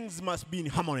kwennyina. Things must be in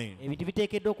harmony. Ebintu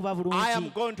biteekeddwa okuba I am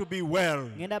bulungi. going to be well.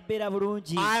 Ngenda kubeera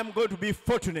bulungi. I am going to be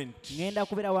fortunate. Ngenda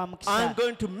kubeera wa I'm mukisa.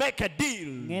 going to make a deal.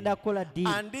 Ngenda kukola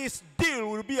ddiiri. And this deal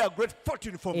will be a great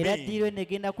fortune for Era me. ddiiri eno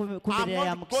egenda I'm kumbeerera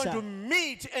ya not going mukisa. to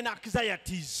meet any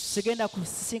anxieties. Sigenda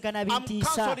kusisinkana I'm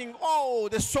bintiisa. canceling all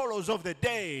the sorrows of the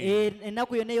day.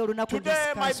 Ennaku yonna ey'olunaku Today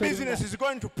my ngikansolinga. business is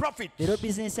going to profit. Leero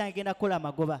bizinesi yange egenda kukola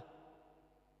amagoba.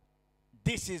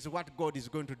 This is what God is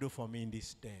going to do for me in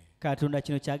this day. Katonda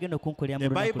kino kyagenda okunkolera mu The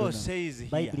lunaku Bible luno. says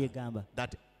Bayibuli here egamba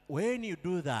that when you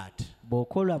do that,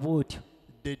 bw'okola bw'otyo,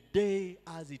 the day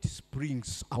as it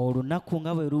springs up, olunaku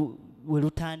nga bwe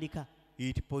lutandika,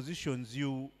 it positions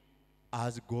you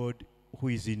as God who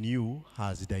is in you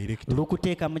has directed.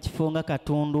 lukuteeka mu kifo nga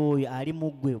Katonda oyo ali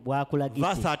mu ggwe Verse bw'akulagidde.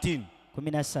 13,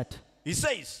 13 he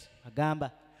says,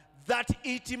 agamba that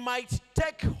it might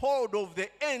take hold of the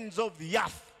ends of the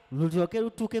earth. lulyoke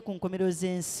lutuuke ku nkomerero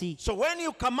z'ensi. So when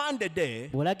you command the day,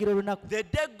 Bw'olagira olunaku, the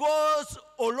day goes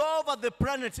all over the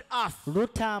planet earth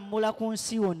lutambula ku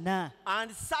nsi yonna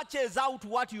and searches out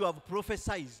what you have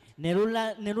prophesied. ne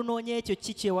lunoonya ekyo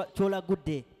ki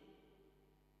ky'olagudde.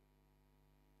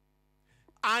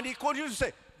 And he continues to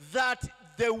say that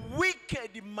the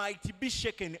wicked might be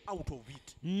shaken out of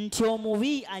it. Nti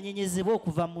omubi anyenyezebwe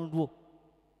okuva mu lwo.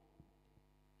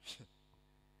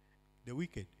 The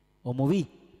wicked. Omubi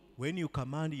When you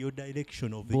command your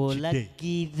direction of each day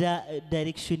bw'olagira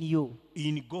direction yo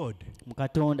in God, mu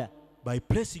Katonda, by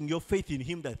placing your faith in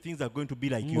Him that things are going to be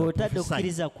like you have ng'otadde prophesied,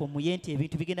 okukkiriza kwo mu ye nti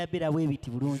ebintu bigenda beera bwe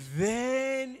biti bulungi,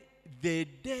 then the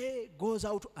day goes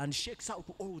out and shakes out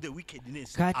all the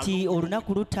wickedness kati along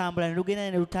olunaku lutambula ne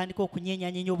lugenda ne lutandika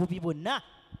okunyenyanyeenya obubi bwonna,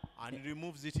 and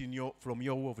removes it from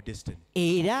your way of destiny.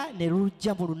 era ne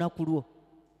lujja mu lunaku lwo.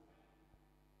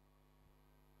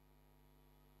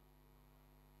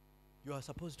 You are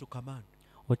supposed to command.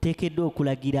 Oteekeddwa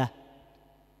okulagira,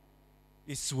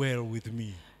 It's well with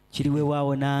me. kiri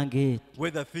weewaawo nange,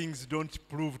 Whether things don't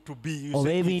prove to be, you oba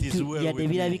say it is ebintu well yadde with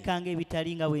me. birabika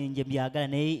ng'ebitali nga bwe nje mbyagala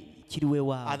naye kiri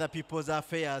weewaawo. Other people's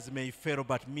affairs may fail,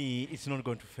 but me, it's not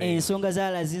going to fail. Ensonga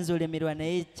zalazinze olemerwa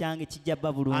naye kyange kijja bba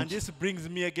And bulungi. this brings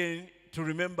me again to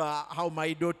remember how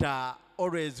my daughter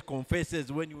always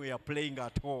confesses when we are playing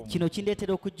at home. Kino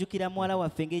kindeetera okujjukira muwala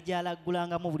waffe engeri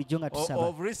gy'alaggulangamu bulijjo nga tusaba.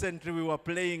 Of recently, we were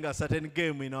playing a certain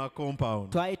game in our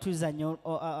compound. Twali tuzanya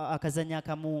akazanyo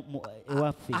akamu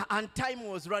ewaffe. And time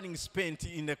was running spent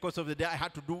in the course of the day. I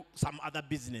had to do some other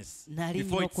business Nali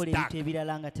before nnina it's okukola dark. ebintu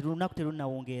ebirala nga lunaku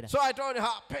terunnawongeera. So I told her,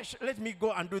 let me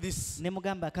go and do this. Ne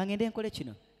mugamba kangende nkole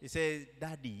kino. He says,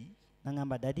 Daddy,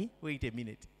 Nangamba dadi, wait a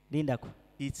minute. lindako.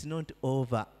 It's not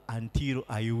over until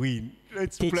I win.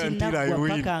 Let's play until I Tekinnaggwa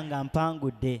win. paka nga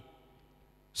mpangudde.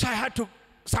 So I had to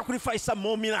sacrifice some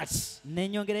more minutes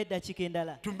nenyongera eddakiika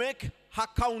endala to make her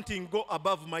counting go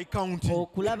above my counting.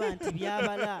 okulaba nti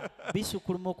byabala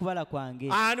bisukuluma okubala kwange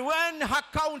And when her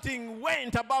counting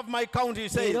went above my counting, he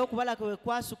said, era okubala kwe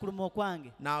kwasukuluma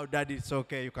okwange now daddy, it's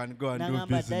okay, you can go and do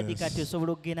n'agamba daddi kati business.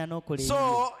 osobola okugenda n'okola ebyo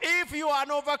So if you are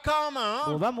an overcomer,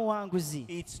 oba muwanguzi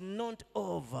it's not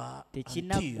over until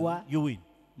tekinaggwa you win.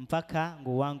 mpaka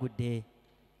ng'owangudde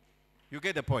You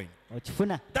get the point?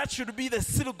 okifuna That should be the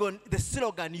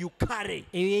slogan you carry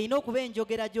eyo erina okuba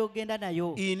enjogera gy'ogenda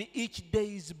nayo in each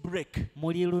day's break.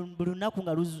 buli lunaku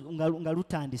nga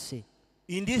lutandise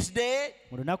In this day,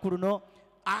 mu lunaku luno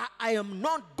I am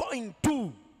not going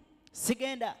to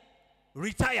sigenda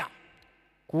retire.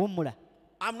 kuwummula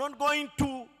I'm not going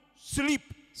to sleep.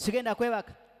 sigenda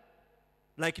kwebaka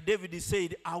Like David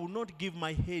said, I will not give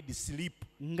my head sleep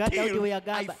nga Dawudi till bwe I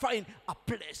yagamba find a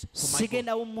place for my God.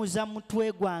 sigenda wummuza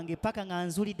mutwe gwange paka nga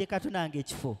nzulidde katonda wange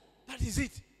ekifo That is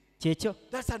it. kyekyo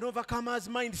That's an overcomer's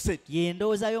mindset. ye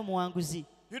ndowooza y'omuwanguzi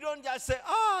You don't just say,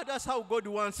 that's how God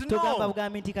wants. togamba No.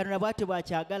 bugambi nti katonda bw'atyo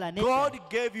bw'akyagala nedda God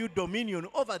gave you dominion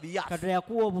over the earth. katonda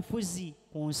yakuwa obufuzi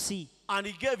ku nsi And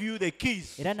he gave you the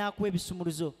keys era n'akuwa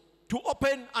ebisumuluzo to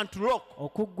open and to lock.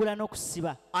 okuggula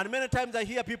n'okusiba And many times I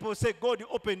hear people say, God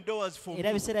opened doors for era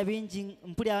me. biseera bingi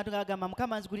mpulira abantu nga bagamba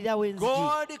mukama nzigulirawo enzigi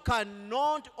God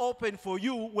cannot open for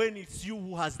you when it's you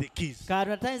who has the keys.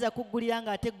 katonda tayinza kuggulira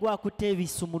ng'ate gwe akutte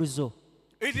ebisumuluzo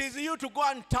It is you to go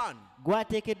and turn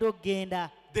gwateekeddwa okugenda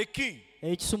the key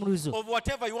ekisumuluzo of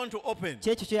whatever you want to open.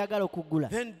 kyekyo kyoyagala okuggula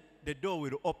Then the door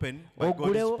will open by God's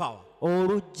oggulewo power.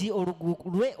 oluggi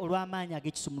olugulwe olw'amaanyi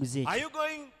ag'ekisumuluzo Are ekyo you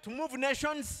going to move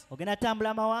nations? ogenda tambula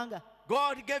amawanga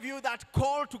God gave you that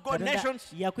call to go Katonda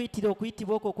nations. yakuyitira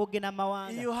okuyitibwa okwo okwogenda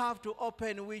amawanga You have to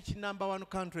open which number one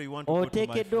country you want to go to, my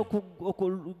oteekeddwa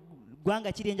friend.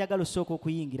 ggwanga kiri enjagala osooka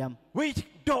okuyingiramu Which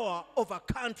door of a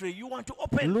country you want to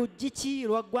open. luggi ki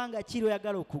lwa ggwanga ki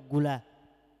lw'oyagala okuggula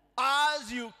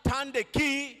As you turn the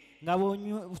key, nga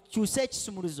bw'okyusa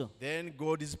ekisumuluzo then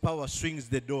God's power swings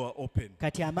the door open.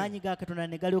 kati amaanyi ga katonda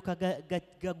ne galyoka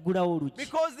gaggulawo oluggi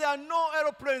Because there are no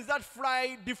aeroplanes that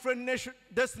fly different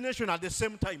destinations at the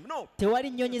same time. No. tewali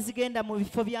nnyonyi zigenda mu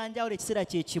bifo bya njawulo ekiseera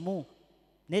kye kimu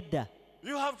nedda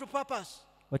You have to purpose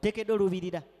oteekeddwa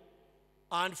olubirira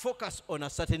and focus on a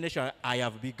certain nation. I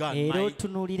have begun era my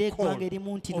otunuulire call eggwanga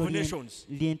erimu nti of nations.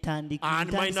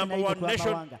 And my number one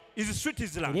nation lyentandikirwamawanga is era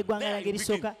Switzerland. eggwanga There lyange you begin.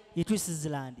 erisooka ye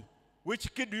Switzerland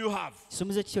Which key do you have?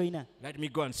 kisumuzo ki kyolina Let me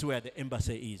go and see where the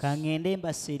embassy is. kaŋŋende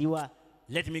embasi eriwa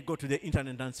Let me go to the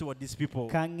internet and see what these people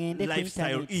kaŋŋende ku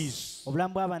lifestyle internet is.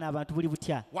 obulamu bw'abaana abantu buli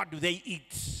butya What do they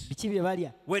eat? biki bye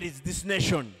balya Where is this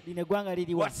nation? lino eggwanga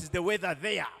liriwa What is the weather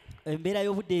there? embeera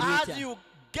y'obudde As ebyetya you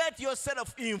get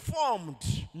yourself informed,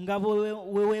 nga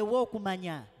weweewa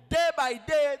okumanya day by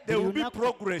day there will be Lunaku-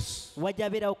 progress wajja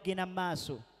beerawo okugenda mu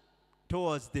maaso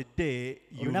towards the day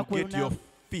you Olunaku get your oluna-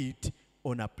 feet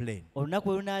on a plane. olunaku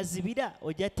lwe lunaazibira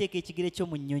ojja teeka ekigere kyo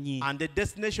mu nnyonyi And the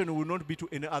destination will not be to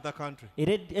any other country.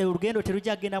 era olugendo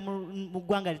terujja kgenda mu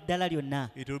ggwanga ddala lyonna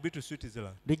It will be to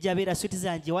Switzerland. lujja beera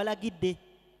Switzerland gye walagidde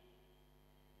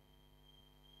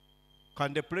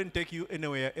Can the plane take you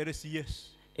anywhere else? Yes.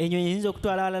 ennyonyi eyinza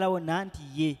okutwala walala wonna nti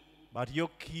ye But your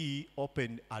key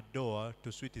opened a door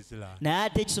to Switzerland. naye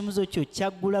ate ekisumuzo kyo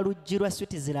kyaggula luggi lwa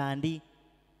Switzerland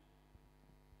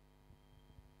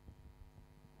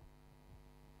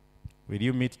Will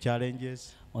you meet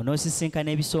challenges?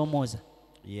 onoosisinkana ebisoomooza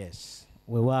Yes.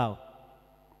 weewaawo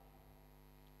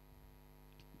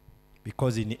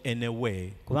Because in any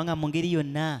way, kubanga mu ngeri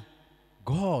yonna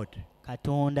God,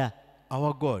 katonda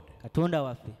our God, katonda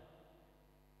waffe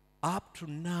up to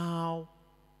now,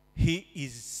 he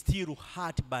is still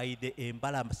hurt by the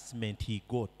embarrassment he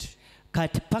got.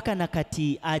 kati paka na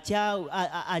kati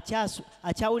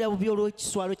akyawulira bubi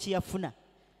olw'ekiswalo kye yafuna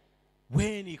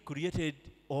When he created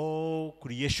all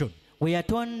creation we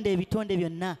yatonda ebitonde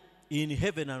byonna in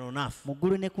heaven and on earth, mu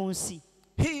ggulu ne ku nsi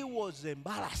he was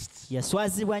embarrassed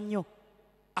yaswazibwa nnyo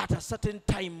at a certain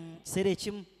time kiseera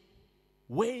ekimu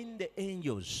when the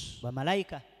angels,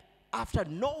 bamalayika after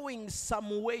knowing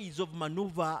some ways of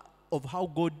maneuver of how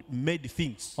God made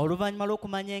things, oluvannyuma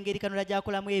lw'okumanya engeri katonda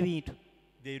gy'akolamu ebintu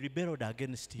they rebelled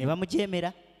against ne him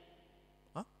bamujeemera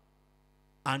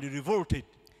and revolted,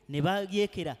 ne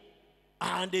bayeekera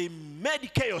and they made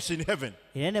chaos in heaven.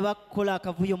 era ne bakola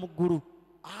akavuyo mu ggulu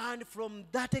And from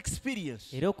that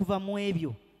experience, era okuva mu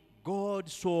ebyo God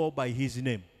swore by his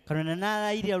name Katonda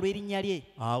n'alayirira olw'erinnya lye,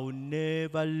 I will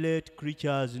never let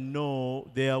creatures know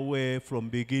their way from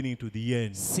beginning to the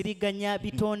end. siriganya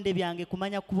bitonde byange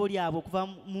kumanya kkubo lyabwe okuva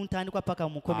mu ntandikwa paka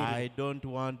mu mukomerero. I don't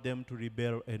want them to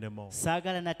rebel anymore.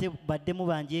 Saagala nate baddemu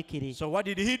banjeekere. So what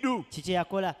did he do? Kiki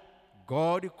yakola?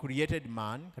 God created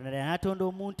man, Katonda n'atonda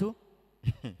omuntu,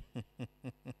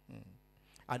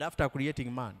 and after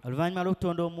creating man, oluvannyuma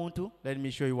lw'okutonda omuntu, let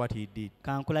me show you what he did.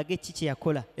 kankulage ki kye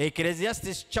yakola.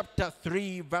 Ecclesiastes chapter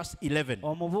 3 verse 11.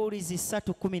 Omubuulizi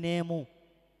 3:11.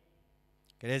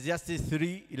 Ecclesiastes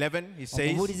 3:11, he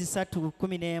says, Omubuulizi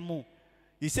 3:11.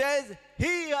 he says,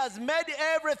 he has made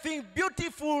everything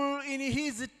beautiful in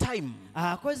his time.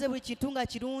 Akoze buli kintu nga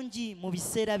kirungi mu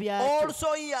biseera byakyo.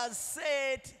 Also he has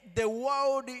set the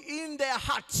world in their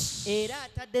hearts, Era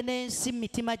atadde n'ensi mu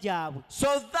mitima gyabwe, so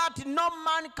that no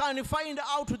man can find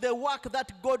out the work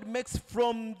that God makes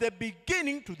from the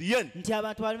beginning to the end. nti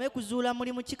abantu baleme kuzuula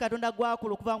mulimu ki Katonda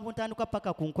gwakola okuva mu ntandikwa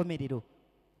paka ku nkomerero.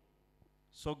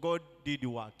 So God did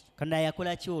what? Katonda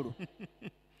yakola ki olwo?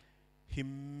 He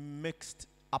mixed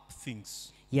up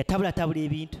things. Yatabulatabula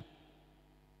ebintu.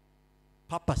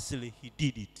 Purposely he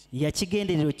did it.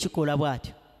 Yakigenderera okukikola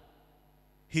bw'atyo.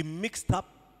 He mixed up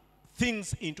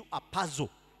things into a puzzle.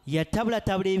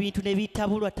 Yatabulatabula ebintu ne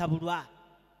bitabulwatabulwa.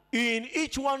 In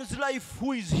each one's life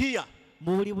who is here,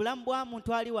 Mu buli bulamu bwa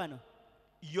muntu ali wano,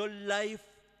 your life,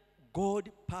 God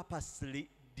purposely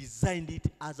designed it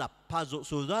as a puzzle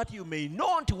so that you may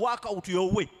not work out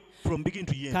your way from beginning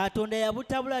to end. Katonda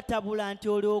yabutabulatabula nti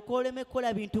olyoke oleme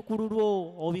kukola bintu ku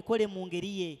lulwo, obikole mu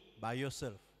ngeri ye, By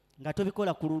yourself, nga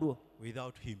tobikola ku lulwo,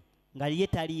 without him. nga ye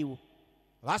taliiwo.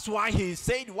 That's why he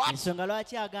said what? Ensonga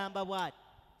lwaki agamba bw'ati?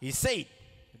 He said,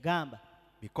 Gamba.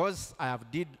 because I've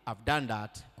done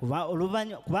that.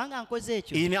 Kubanga nkoze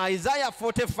ekyo. In Isaiah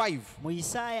 45, Mu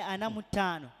Isaaya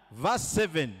 45 verse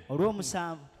 7,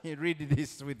 olw'omusanvu. read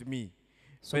this with me.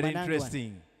 Soma Very nange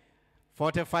interesting.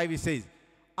 45, he says,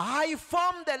 I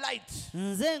form the light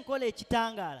Nze nkola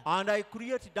ekitangaala and I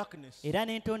create darkness. era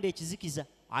ne ntonda ekizikiza.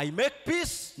 I make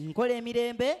peace Nkola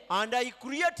emirembe and I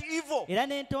create evil. era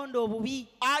ne ntonda obubi.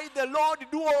 I, the Lord,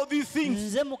 do all these things.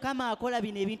 Nze Mukama akola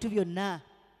bino ebintu byonna,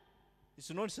 It's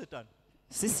not Satan.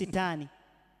 si Sitaani.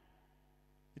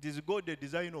 It is God, the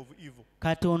design of evil.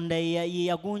 Katonda ye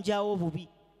yagunjaawo obubi,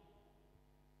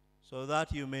 So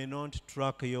that you may not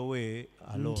track your way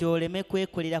alone. nti oleme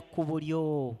kwekolera kkubo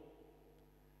lyo.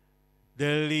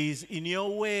 There is in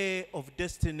your way of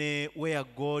destiny where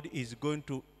God is going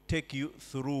to take you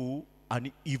through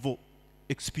an evil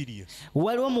experience.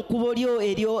 Waliwo mu kkubo lyo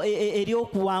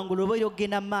ery'okuwangula oba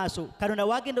ery'okugenda mu maaso, Katonda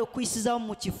wagenda okuyisizaawo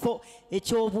mu kifo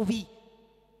eky'obubi,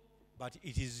 But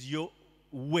it is your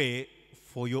way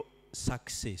for your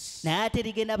success naye ate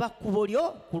ligenda ba kkubo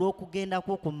lyo ku lw'okugenda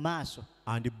kwo ku maaso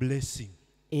and blessing.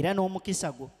 era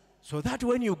n'omukisa gwo. So that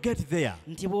when you get there,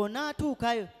 Nti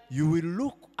bw'onaatuukayo, you will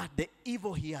look at the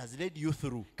evil he has led you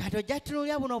through. kati ojja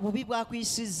tunuulira buno obubi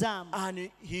bw'akuyisizaamu, And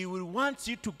he will want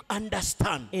you to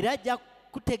understand era ajja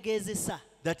kutegeezesa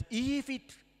that if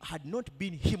it had not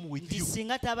been him with nti you,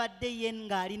 singa tabadde ye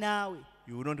ng'ali naawe,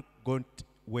 you would not gone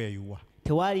where you were.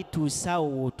 tewalituusa awo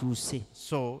w'otuuse.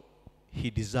 So he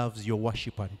deserves your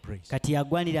worship and praise. Kati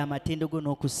yagwanira amatendo go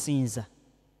n'okusinza.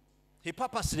 He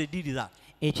purposely did that.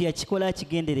 Ekyo yakikola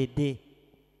akigenderedde.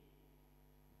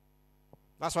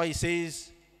 That's why he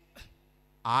says,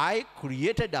 I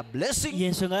created a blessing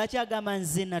Y'ensonga lwaki agamba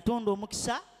nze natonda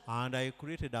omukisa and I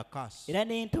created a curse. era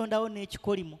ne ntondawo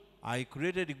n'ekikolimo. I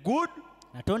created good,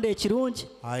 Natonda ekirungi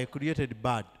I created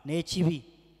bad. n'ekibi.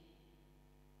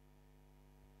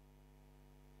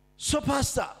 So,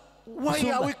 Pastor, why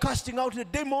Musumba, are we casting out the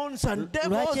demons and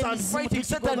devils lwaki and emizimu fighting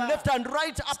Satan tugigoba, left and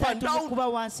right, up and Sitaani down? tumukuba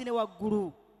wansi ne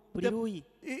waggulu buli luuyi?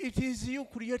 It is you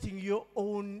creating your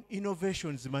own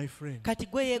innovations, my friend. Kati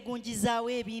gwe yeegunjizaawo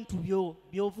ebintu byo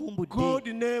by'ovumbudde. God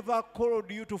never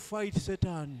called you to fight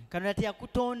Satan. Katonda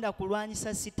teyakutonda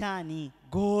kulwanyisa Sitaani.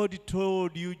 God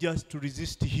told you just to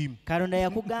resist him Katonda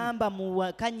yakugamba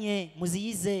muwakanye,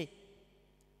 muziyize.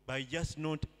 by just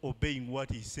not obeying what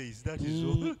he says. That is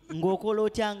all. Ng'okola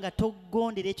otya nga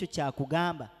togondera ekyo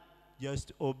kyakugamba,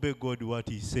 Just obey God what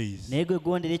he says. naye gwe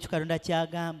gondera ekyo Katonda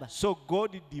kyagamba. So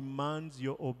God demands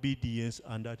your obedience,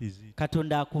 and that is it.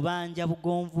 Katonda akubanja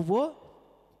bugonvu bwo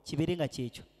kibeere nga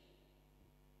kyekyo.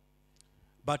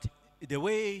 But the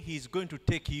way he's going to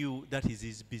take you, that is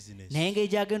his business. Naye engeri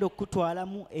gy'agenda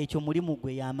okukutwalamu ekyo mulimu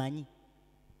gwe y'amanyi.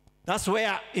 That's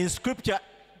where in scripture,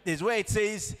 there's where it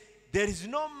says, there is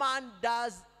no man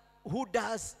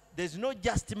there's no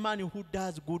just man who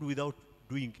does good without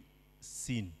doing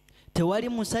sin. Tewali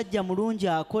musajja mulungi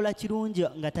akola kirungi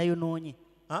nga tayonoonye.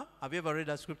 Huh? Have you ever read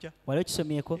that scripture? wali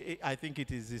okisomyeko I think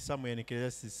it is somewhere in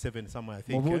Ecclesiastes 7, somewhere, I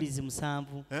think. mubuulizi 7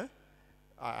 Huh?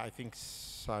 I think,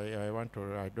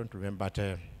 I don't remember, but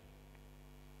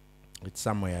it's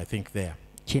somewhere, I think, there.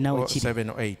 kinawe Or kiri 7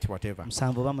 or 8, whatever.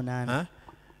 7 oba 8 Huh?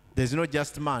 There's no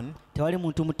just man tewali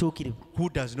muntu mutuukirivu who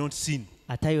does not sin.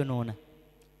 atayonoona.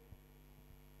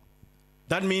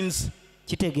 That means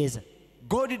Kitegeeza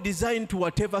God designed to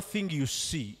whatever thing you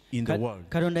see in the world.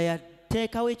 Katonda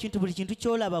yateekawo ekintu, buli kintu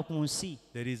ky'olaba ku nsi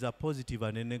There is a positive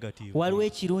and a negative. waliwo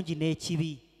ekirungi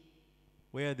n'ekibi.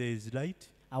 Where there is light,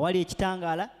 Awali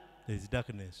ekitangaala there is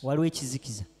darkness. waliwo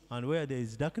ekizikiza, And where there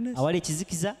is darkness, awali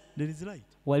ekizikiza there is light.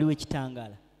 waliwo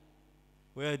ekitangaala.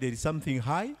 Where there is something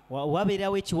high,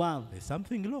 Wabeerawo ekiwanvu there is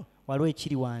something low. waliwo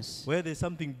ekiri wansi, Where there is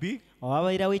something big,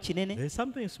 awabeerawo ekinene there is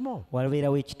something small.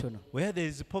 wabeerawo ekitono, Where there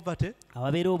is poverty,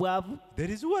 awabeera obwavu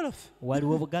there is wealth.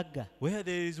 waliwo obugagga, Where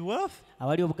there is wealth,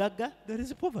 awali obugagga there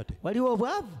is poverty. waliwo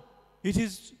obwavu. It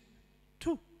is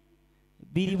true.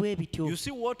 Biri bwe bityo. You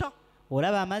see water?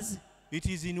 Olaba amazzi It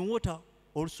is in water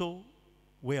also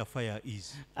where fire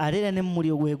is. ate era ne mu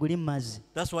muliro gwe guli mu mazzi.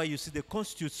 That's why you see the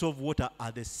constitutes of water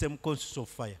are the same constitutes of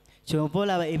fire. Kyova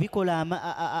olaba ebikola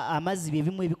amazzi bye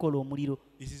bimu ebikola omuliro.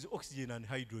 It is oxygen and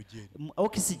hydrogen.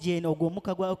 Oxygen, ogwo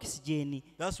omukka gwa oxygen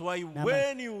That's why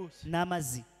when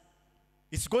n'amazzi.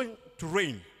 it's going to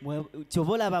rain,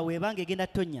 Kyova olaba weebanga egenda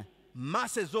ttonnya,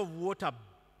 masses of water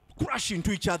crash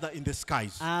into each other in the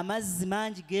skies. amazzi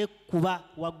mangi geekuba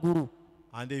waggulu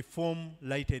And they form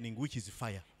lightning, which is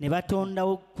fire. ne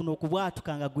batondawo kuno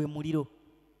okubwatuka nga gwe muliro.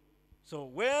 So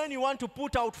when you want to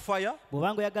put out fire,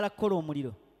 Bw'obanga oyagala kukola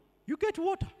omuliro you get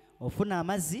water. ofuna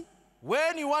amazzi,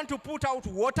 When you want to put out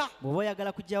water, bw'oba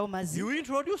oyagala kuggyawo mazzi you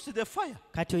introduce the fire.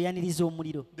 kati oyaniriza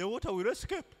omuliro, The water will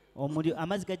escape.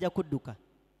 amazzi gajja kudduka.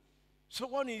 So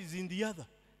one is in the other.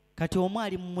 Kati omu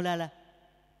ali mu mulala.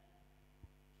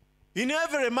 In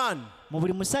every man, Mu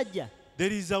buli musajja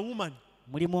there is a woman.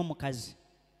 mulimu omukazi,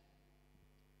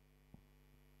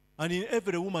 And in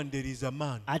every woman, there is a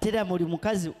man. ate era buli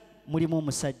mukazi mulimu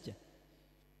omusajja.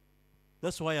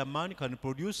 That's why a man can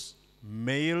produce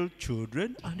male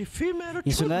children and female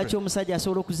Ensonga lwaki children. omusajja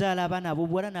asobola okuzaala abaana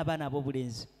ab'obuwala n'abaana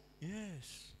ab'obulenzi.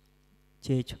 Yes,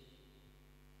 Kyekyo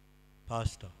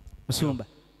Pastor. musumba,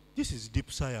 This is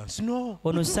deep science. No.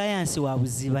 ono sayansi wa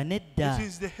buziba nedda. This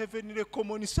is the heavenly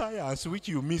common science which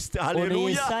you missed. Ono ye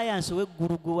Hallelujah. sayansi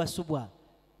w'eggulu gwe wasubwa.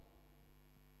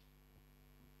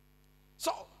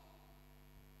 So,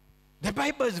 the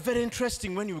Bible is very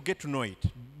interesting when you get to know it.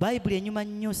 Bayibuli enyuma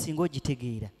nnyo singa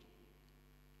ogitegeera.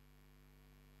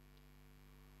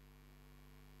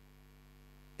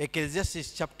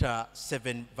 Ecclesiastes chapter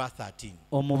 7, verse 13.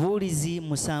 Omubuulizi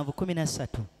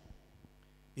 7:13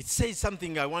 It says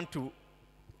something I want to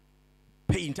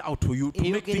paint out to you to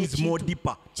make eyogera things more ekintu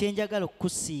deeper. kye njagala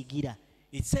okukusiigira.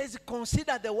 It says,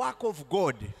 consider the work of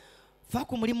God. Fa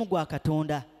ku mulimu gwa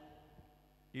Katonda.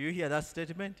 You hear that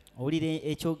statement? Owulira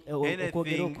okwogera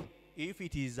Anything, okwo. if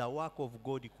it is a work of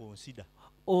God, consider.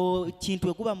 Kintu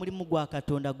ekuba mulimu gwa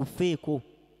Katonda gufeeko.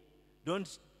 Don't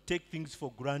take things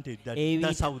for granted that Ebintu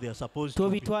that's how they are supposed to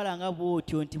be. Tobitwala nga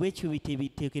bw'otyo nti bwekyo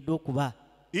biteekeddwa okuba.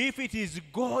 If it is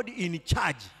God in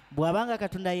charge, Bw'abanga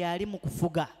Katonda y'ali mu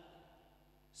kufuga,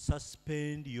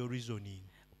 suspend your reasoning.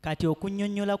 kati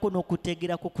okunnyonnyolako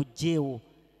n'okutegerako kuggyeewo.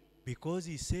 Because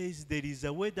he says there is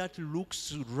a way that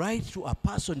looks right to a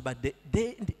person, but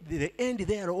the end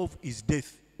thereof is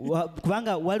death.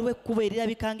 Kubanga waliwo ekkubo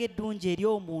erirabika ng'eddungi eri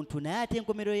omuntu naye ate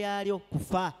enkomerero yaalyo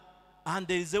kufa. And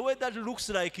there is a way that looks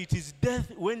like it is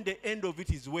death when the end of it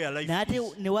is where life Naye ate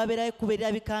is. ne wabeerayo ekkubo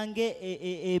erirabika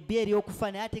ng'ebbi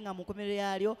ery'okufa naye ate nga mu nkomerero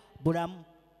yaalyo bulamu.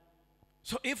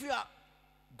 So if you are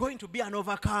going to be an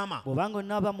overcomer Bw'obanga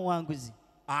onaaba muwanguzi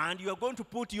and you are going to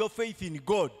put your faith in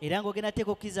God, era ng'ogenda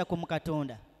teeka okukkiriza ku mu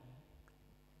Katonda,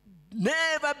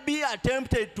 never be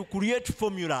attempted to create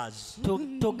formulas.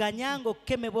 toganyanga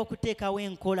okukemebwa okuteekawo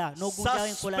enkola n'ogundawo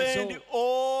enkola zo. Suspend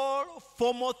all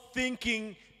formal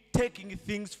thinking, taking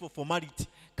things for formality.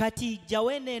 Kati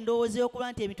jjawo eno endowooza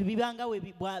y'okuba nti ebintu bibanga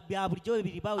bya bulijjo bwe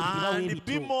biribawo And be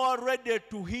ebityo. more ready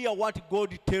to hear what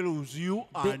God tells you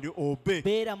and obey.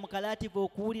 Beera mukalaativu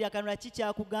okuwulira Katonda ki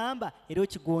kyakugamba era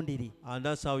okigondere. And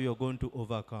that's how you're going to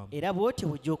overcome. Era bw'otyo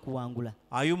bw'ojja okuwangula.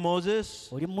 Are you Moses?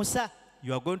 Oli Musa,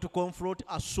 You are going to confront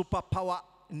a superpower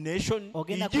nation,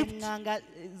 ogenda Egypt. kuŋŋanga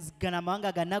gana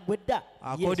amawanga gannaggwedda.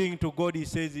 According to God, He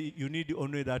says you need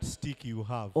only that stick you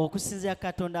have Okusinziira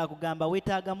Katonda akugamba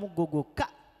weetaaga muggo gwokka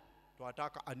to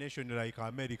attack a nation like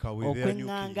America with their nuclear.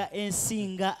 okweŋŋanga ensi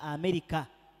nga Amerika.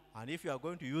 And if you are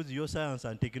going to use your science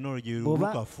and technology, you will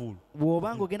look a fool.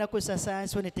 Bw'oba ng'ogenda kukozesa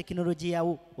sayansi ne tekinologiya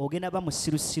yawo ogenda ba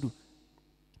musirusiru.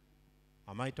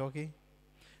 Am I talking?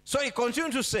 So he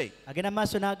continued to say, agenda mu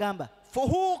maaso n'agamba, for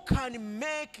who can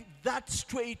make that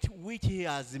straight which he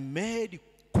has made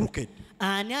crooked?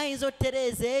 ani ayinza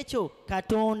okutereeza ekyo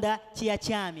Katonda kye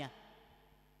yakyamya?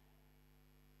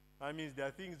 That means there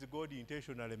are things God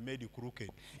intentionally made crooked.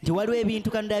 Nti waliwo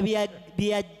ebintu Katonda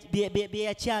bye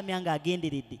yakyamya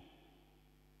ng'agenderedde.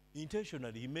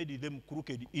 Intentionally, he made them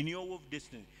crooked in your way of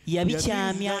destiny. There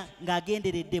Yabikyamya are things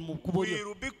ng'agenderedde mu kkubo that lyo.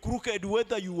 will be crooked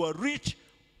whether you are rich,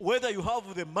 whether you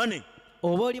have the money,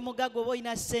 Oba oli mugagga oba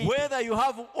olina ssente, whether you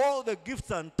have all the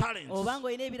gifts and talents. oba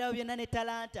ng'olina ebirabo byonna ne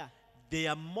talanta. There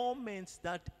are moments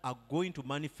that are going to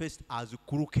manifest as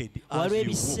crooked as Waliwo you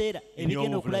ebiseera walk in your ebigenda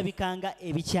way of life. okulabika nga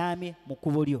ebikyamye mu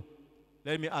kkubo lyo.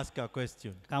 Let me ask a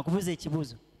question. Kankubuza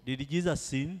ekibuuzo. Did Jesus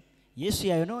sin? Yesu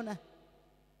yayonoona?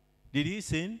 Did he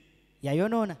sin?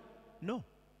 Yayonoona? No.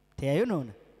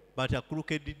 Teyayonoona. But a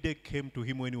crooked day came to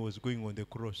him when he was going on the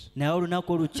cross. Naye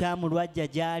olunaku olukyamu lwajja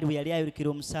gy'ali bwe yali ayolekera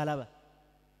omusalaba.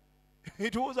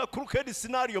 It was a crooked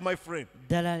scenario, my friend.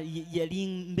 Ddala yali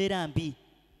mbeera mbi.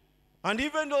 And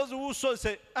even those who saw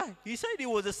say, he said he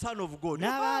was the son of God.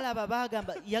 N'abaalaba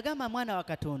baagamba yagamba mwana wa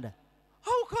Katonda.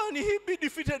 How can he be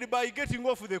defeated by getting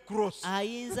off the cross?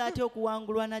 Ayinza atya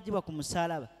okuwangulwa n'aggyibwa ku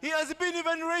musalaba? He has been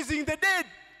even raising the dead.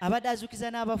 Abadde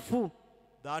azuukiza n'abafu.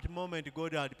 That moment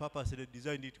God had purposely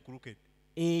designed it crooked.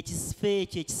 Ekifo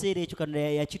ekyo ekiseera ekyo Katonda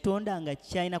yakitonda nga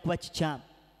kyalina kuba kikyamu.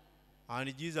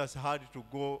 And Jesus had to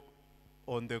go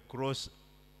on the cross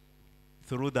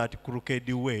through that crooked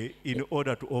way in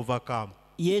order to overcome.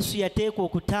 Yesu yateekwa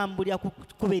okutambulira ku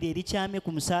kkubo eryo erikyamye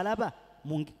ku musalaba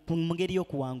mu ngeri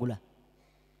y'okuwangula.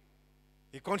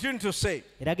 He continued to say,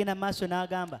 Era agenda mu maaso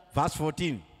n'agamba, verse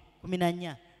 14,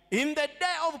 14, in the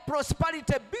day of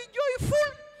prosperity be joyful,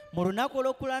 mu lunaku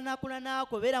olw'okulanakulana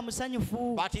kwo beera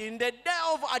musanyufu. but in the day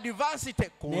of adversity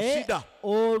Naye consider.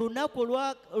 olunaku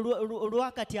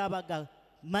olw'akatyabaga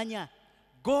manya,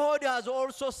 God has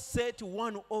also set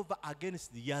one over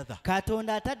against the other,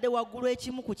 Katonda atadde waggulu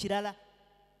ekimu ku kirala,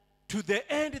 to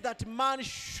the end that man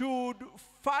should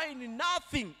find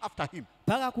nothing after him.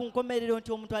 paka ku nkomerero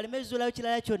nti omuntu alemezzulayo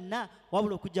kirala kyonna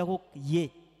wabula okuggyako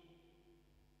ye.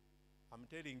 I'm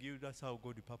telling you, that's how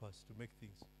God purposed to make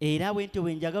things. Era bwe ntyo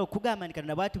bwe njagala okugamba nti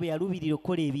Katonda bw'ati bwe yaluubirira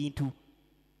okukola ebintu.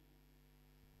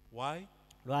 Why?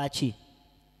 Lwaki?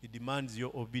 He demands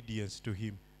your obedience to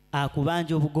him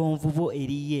Akubanja obugonvu bwo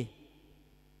eri ye,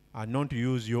 and not to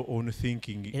use your own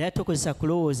thinking era tokozesa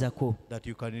kulowooza kwo, that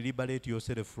you can liberate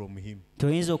yourself from him.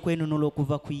 toyinza okwenunula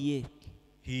okuva ku ye.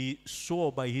 He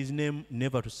swore by his name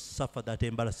never to suffer that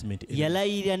embarrassment anymore.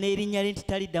 Yalayirira n'erinnya lye nti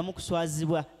taliddamu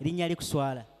kuswazibwa erinnya lye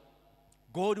kuswala.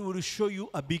 God will show you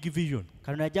a big vision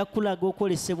Katonda ajja kukulaga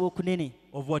okwolesebwa okunene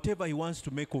of whatever he wants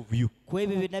to make of you, ku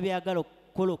ebyo byonna byagala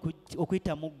okukola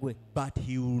okuyita mu ggwe, but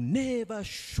he will never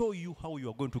show you how you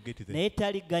are going to get there. naye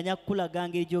taliganya kukulaga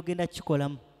ngeri gy'ogenda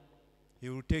kukikolamu. He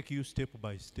will take you step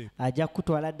by step, Ajja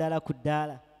kukutwala ddaala ku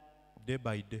ddaala, day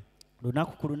by day.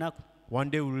 lunaku ku lunaku. One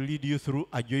day will lead you through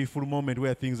a joyful moment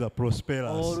where things are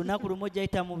prosperous. Olunaku lumu ojja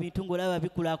yita mu bintu ng'olaba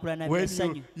bikulaakulana When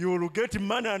byasanyu. you will get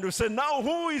money and you say, now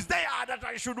who is there that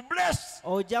I should bless?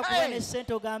 Ojja kuba Hey! ne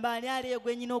ssente ogamba ani ali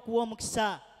gwe nnyina okuwa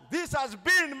omukisa. This has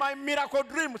been my miracle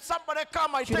dream. Somebody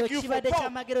come, I Kino take you for kibadde power.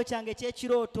 kyamagero kyange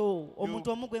ekyekirooto,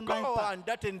 omuntu omu gwe mba Go mpa. and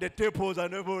darten the tables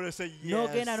and everybody say,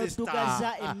 N'ogenda yes, sister.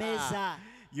 n'oddugaza emmeeza.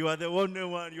 You are the only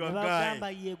one, you Ne are bagamba guy.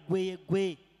 ye ggwe ye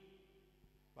ggwe.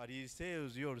 But he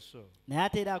says you also, Naye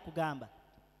ate era akugamba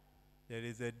there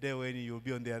is a day when you will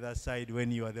be on the other side when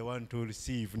you are the one to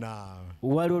receive now.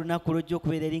 waliwo olunaku lwojja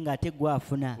okubeera eri ng'ate gwe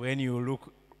afuna. When you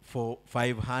look for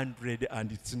 500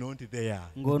 and it's not there.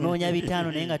 Ng'onoonya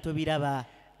 500 naye nga tobiraba.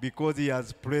 Because he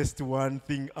has placed one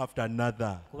thing after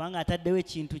another. Kubanga ataddewo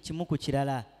ekintu kimu ku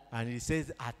kirala. And he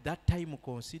says, at that time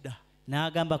consider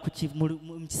N'agamba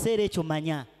mu kiseera ekyo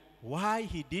manya why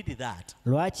he did that.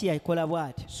 lwaki yakola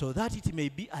bw'atyo. So that it may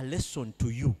be a lesson to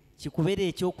you. Kikubeere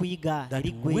ekyokuyiga That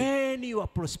eri ggwe. when you are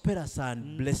prosperous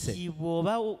and blessed, Nti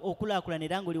bw'oba okulaakulana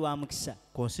era ng'oli wa mukisa,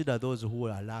 consider those who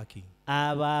are lacking.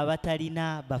 abo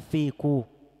abatalina bafeeko.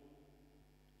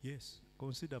 Yes,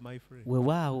 consider, my friend.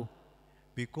 Weewaawo,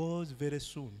 Because very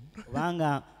soon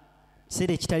kubanga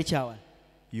kiseera ekitali kyawala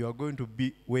you are going to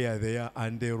be where they are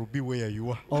and they will be where you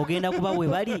are. ogenda kuba we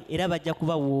bali era bajja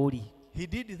kuba w'oli. He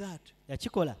did that.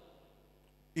 Yakikola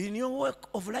In your work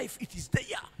of life, it is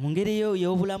there. mu ngeri eyo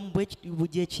ey'obulamu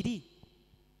gye kiri.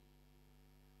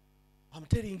 I'm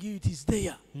telling you, it is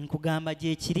there. Nkugamba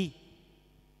gye kiri.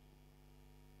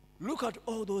 Look at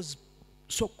all those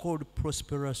so-called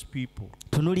prosperous people.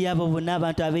 Tunulira abo bonna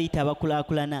abantu abeeyita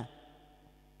abakulaakulana.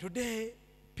 Today,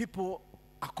 people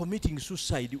are committing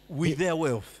suicide with their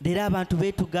wealth. Leero abantu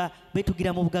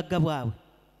beetugira mu bugagga bwabwe.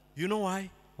 You know why?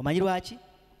 Omanyi lwaki?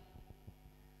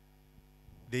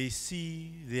 They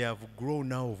see they have grown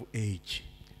now of age.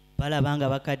 Balaba nga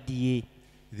bakaddiye.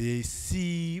 They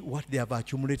see what they have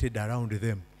accumulated around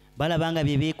them. Balaba nga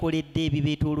bye beekoledde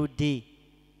ebibeetoolodde.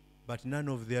 But none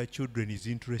of their children is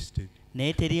interested.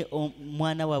 Naye teri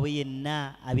mwana waabwe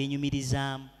yenna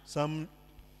abeenyumirizaamu. Some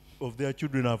of their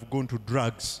children have gone to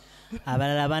drugs.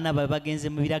 Abalala abaana baabwe bagenze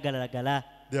mu biragalalagala.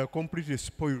 They are completely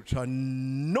spoiled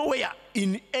and nowhere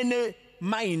in any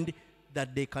mind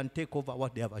that they can take over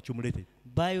what they have accumulated.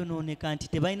 Bayonooneka nti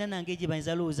tebalina nange gye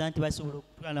bayinza lowooza nti basobola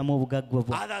okutwalamu obugagga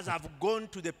bwabwe. Others have gone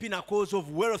to the pinnacles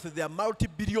of wealth. They are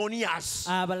multi-billionaires.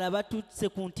 Abalala batutse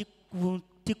ku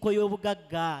ntikko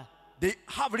y'obugagga. They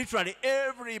have literally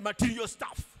every material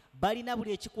stuff. Balina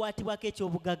buli ekikwatibwako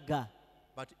eky'obugagga.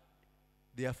 But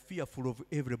they are fearful of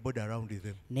everybody around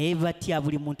them. Naye batya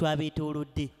buli muntu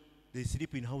abeetoolodde. They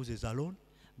sleep in houses alone.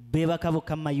 Beebaka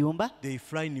bokka mu mayumba. They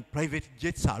fly in private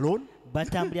jets alone.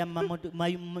 Batambulira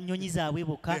mu nnyonyi zaabwe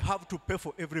bokka. They have to pay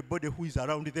for everybody who is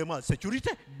around them as security.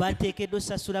 Bateekeddwa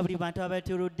osasula buli bantu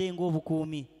ababeetoolodde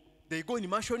ng'obukuumi. They go in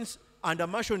mansions, and a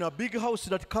mansion, a big house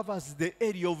that covers the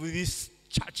area of this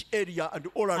church area and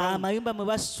all around. Amayumba mwe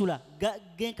basula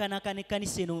genkanakana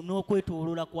ekkanisa eno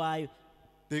n'okwetooloola kwayo.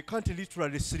 They can't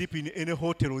literally sleep in any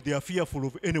hotel. They are fearful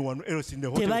of anyone else in the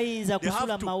hotel. Tebayinza They kusula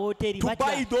have mu mawoteeri. to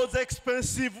buy those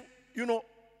expensive,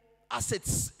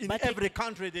 assets in every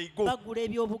country they go. Bagula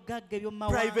ebyobugagga eby'omumawanga.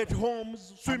 Private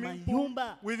homes, swimming pool,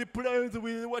 Amayumba. with planes,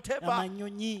 with whatever.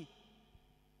 Amanyonyi.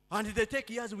 And they take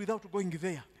years without going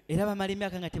there. Era bamala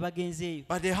emyaka nga tebagenzeeyo.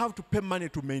 But they have to pay money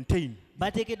to maintain.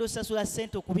 Bateekeddwa osasula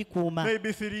ssente okubikuuma.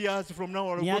 Maybe 3 years from now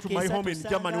I'll go to my home in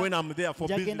Germany when I'm there for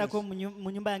business. Njagendako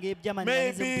mu nyumba yange Germany.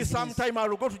 Maybe sometime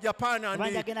I'll go to Japan and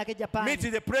njagendako e Japan. meet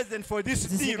the president for this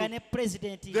deal. Zisika ne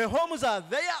president. The homes are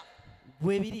there,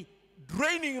 Bwebiri.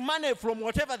 draining money from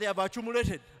whatever they have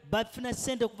accumulated. Bafuna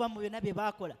ssente okuva mu byonna bye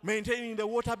baakola. Maintaining the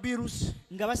water bills,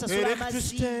 Nga basasula amazzi,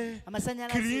 electricity,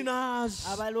 amasannyalaze, cleaners,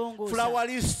 abalongoosa,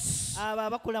 flowerists, abo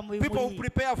abakola mu people who bimuli.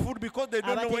 prepare food because they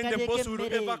don't know when the boss will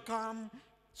Abateekateeka ever emmere. come.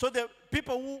 So the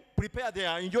people who prepare, they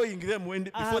are enjoying them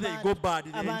before they go bad.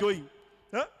 They're enjoying.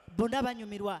 Huh? Bonna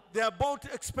banyumirwa. They are bought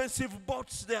expensive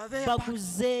boats. They are there.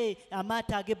 Baguze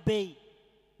amaato ag'ebbeeyi.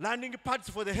 Landing pads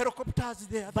for the helicopters.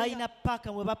 They are there. Balina paaka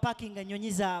mwe bapakinga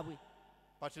ennyonyi zaabwe.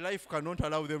 But life cannot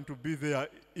allow them to be there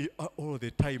all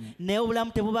the time. Naye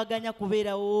obulamu tebubaganya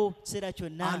kubeerawo kiseera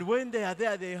kyonna. And when they are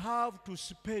there, they have to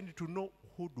spend to know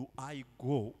who do I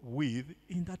go with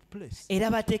in that place.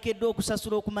 Era bateekeddwa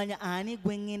okusasula okumanya ani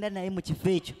gwe ŋŋenda naye mu kifo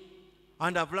ekyo.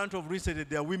 And I've learned of recently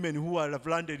there are women who have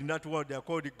landed in that world. They are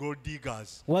called gold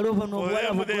diggers. Waliwo bono For obuwala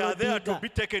them, they are there to bugolodiga. be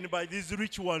taken by these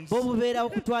rich ones. Bo bubeerawo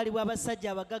kutwalibwa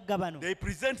abasajja abagagga bano. They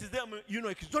present them,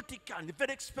 exotic and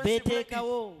very expensive ladies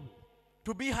Beeteekawo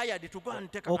to be hired to go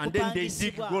and take, and then they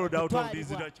dig Okupangisibwa, gold out of these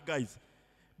okutwalibwa. rich guys.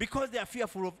 Because they are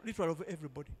fearful of literally of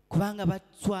everybody. kubanga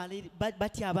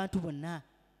batya abantu bonna.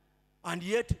 And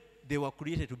yet, they were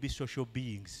created to be social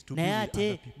beings, to be Naye with other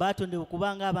ate people. baatondebwa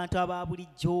kubanga abantu aba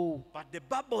bulijjo. But the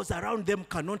bubbles around them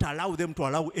cannot allow them to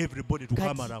allow everybody to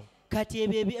come around. Kati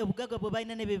ebyo obugagga bwe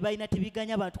balina ne bye balina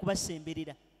tebiganya bantu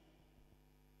kubasemberera.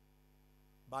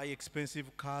 Buy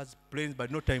expensive cars, planes, but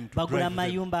no time to Bagula drive them.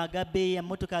 amayumba ag'ebbeeyi,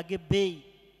 emmotoka ag'ebbeeyi,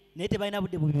 naye tebalina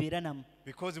budde bubibeera namu.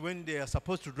 Because when they are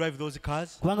supposed to drive those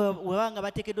cars, Kubanga webanga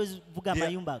bateekeddwa okuvuga they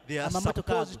amayumba, are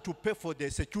amamotoka ago. supposed to pay for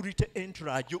the security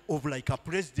entourage of like a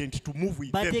president to move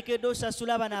with them. Bateekeddwa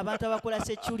osasula bano abantu abakola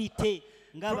security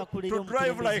ng'abakulira To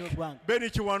drive omukulembeze like w'eggwanga. Benny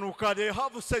Chiwanuka, they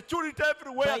have security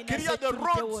everywhere, Balina clear the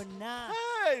security roads. wonna.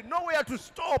 Hey, nowhere to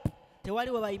stop.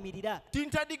 Tewali we bayimirira,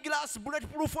 Tinted glass,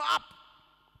 bulletproof up.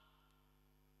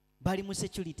 bali mu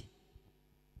security.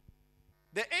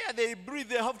 The air they breathe,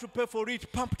 they have to pay for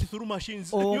it, pumped through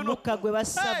machines. You know, Omukka gwe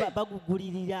bassa hey,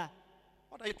 bagugulirira.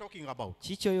 what are you talking about?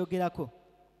 Ki kyoyogerako?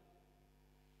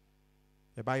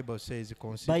 The Bible says,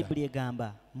 consider. Bayibuli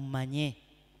egamba mumanye.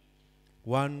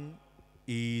 One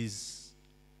is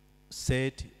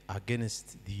set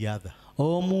against the other.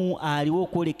 Omu aliwo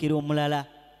okwolekera omulala.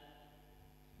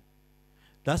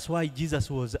 That's why Jesus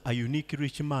was a unique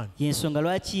rich man. Y'ensonga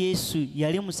lwaki Yesu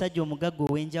yali musajja omugagga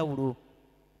ow'enjawulo.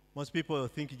 Most people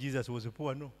think Jesus was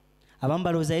poor. No. Abamu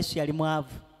balowooza Yesu yali mwavu.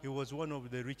 He was one of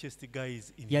the richest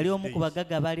guys in Yali his omu ku days.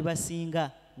 bagagga abaali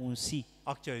basinga mu nsi.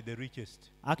 Actually, the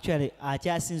richest. Actually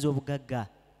akyasinza obugagga.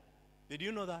 Did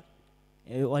you know that?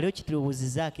 Wali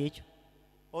okitirowoozezzaako ekyo?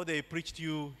 Or they preached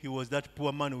you he was that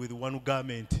poor man with one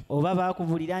garment. Oba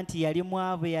baakubulira nti yali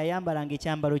mwavu eyayambalanga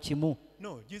ekyambalo kimu.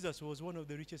 No, Jesus was one of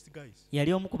the richest guys.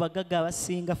 Yali omu ku bagagga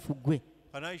abasinga ffugwe.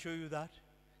 Can I show you that?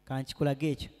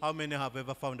 kankikulage ekyo. How many have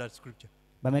ever found that scripture?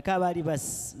 Bameka abaali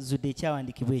bazudde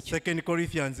ekyawandiikibwa ekyo? 2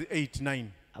 Corinthians 8:9.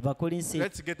 Abakolinsi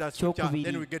Let's get that scripture,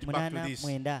 then we get back to 8:8 this.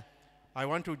 9. I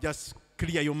want to just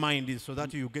clear your mind so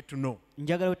that you get to know.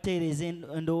 Njagala otereeza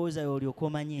endowooza yo olyoke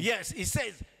omanye. Yes, it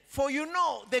says, for you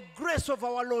know the grace of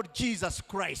our Lord Jesus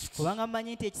Christ, Kubanga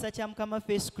mumanyi nti ekisa kya Mukama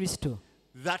waffe Yesu Kristo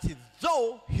that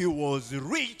though he was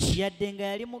rich, yadde nga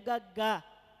yali mugagga,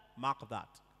 mark that.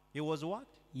 He was what?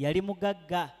 yali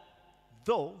mugagga,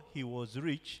 Though he was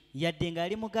rich, yadde nga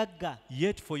yali mugagga,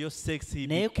 yet for your sakes he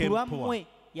naye ku became poor, lwammwe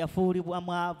yafuulibwa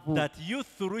mwavu, that you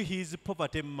through his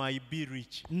poverty might be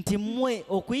rich. nti mmwe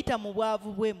okuyita mu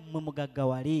bwavu bwe mmwe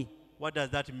mugaggawale. What does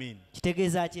that mean?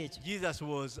 Kitegeeza ki ekyo? Jesus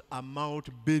was a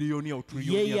multi-billionaire or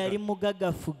Ye yali trillionaire,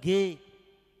 mugaggafu ge,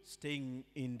 staying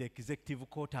in the executive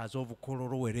quarters of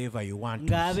Kololo wherever you want.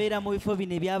 ng'abeera mu bifo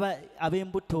bino ebyaba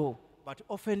ab'embuto. But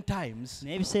oftentimes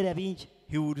Naye ebiseera bingi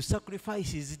he would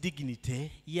sacrifice his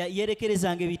dignity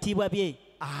yeerekerezanga ebitiibwa bye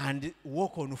and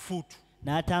walk on foot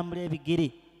n'atambula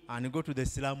ebigere, and go to the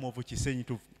slum of Chisenyi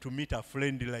to meet a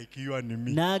friend like you and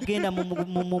me, n'agenda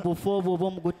mu bufo obwo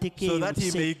obw'omugotteko so eyo that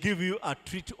he Buse, may give you a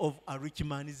treat of a rich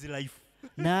man's life,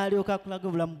 n'alyoka akulaga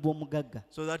obulamu bw'omugagga.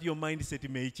 so that your mindset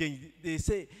may change. They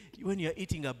say when you're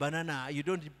eating a banana, you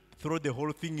don't throw the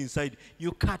whole thing inside.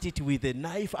 You cut it with a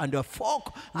knife and a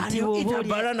fork, and Nti you eat bw'oba a olya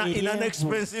banana in an eryenvu,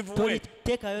 expensive way.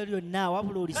 toliteekayo lyonna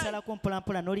wabula olisalako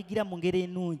mpolampola n'oligira mu ngeri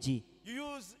ennungi.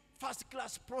 You use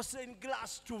first-class porcelain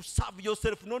glass to serve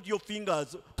yourself, not your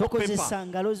fingers. Or Tokozesa paper.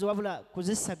 ngalo zo wabula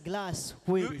kozesa glass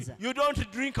kuweereza. You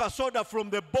don't drink a soda from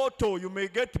the bottle. You may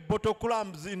get bottle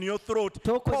crumbs in your throat.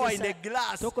 Pour in the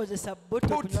glass. Tokozesa boto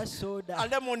Put kunywa a soda.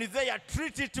 lemon there.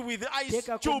 Treat it with ice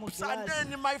Teekako mu cubes. And glass.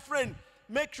 then, my friend,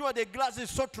 make sure the glass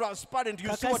is so transparent.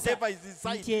 You see whatever is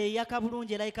inside. nti eyaka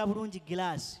bulungi erabika bulungi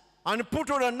glass. And put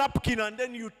on a napkin, and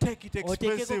then you take it Oteekeko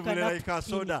expensively ka like a napkin,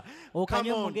 soda. okanywa Come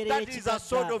mu on, ngeri that is a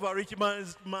sort y'ekitagga. of a rich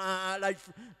man's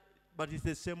life. But it's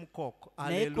the same coke.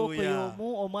 Naye kooko Hallelujah.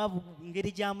 y'omu omwavu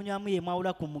ngeri gy'amunywamu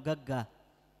yemwawula ku mugagga.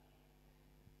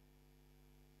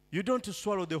 You don't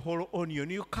swallow the whole onion.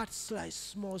 You cut slice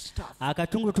small stuff.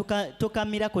 Akatungulu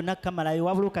tokamirako nakkamalayo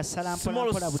wabula okasala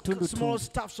mpolampola Small butundutundu.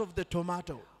 stuffs of the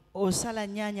tomato. Osala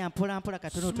nnyaanya mpolampola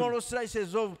katonotono. Small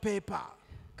slices of pepper.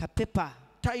 Kapepa.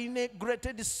 Tiny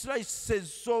grated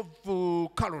slices of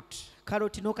carrot.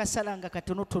 Karoti n'okasala nga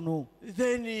katonotono.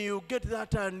 Then you get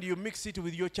that and you mix it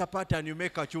with your chapati and you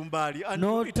make a chumbari and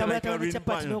you eat like a N'otabulatabula green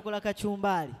chapati pan. n'okola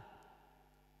kacumbaali.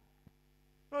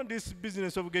 Not this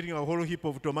business of getting a whole heap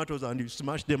of tomatoes and you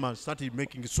smash them and start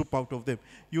making soup out of them.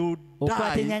 You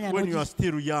Okwata die ennyaanya when you n'ogi- are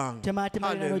still young.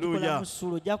 Temaatemalira n'ogikolamu Hallelujah.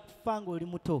 ssulo ojja kufa ng'oli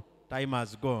muto. Time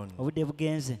has gone. Obudde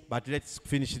bugenze. But let's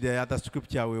finish the other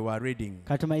scripture we were reading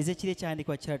Katumalize kiri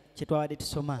ekyawandiikibwa kye twabadde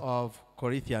tusoma. of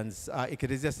Corinthians,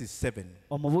 Ecclesiastes 7.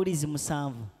 Omubuulizi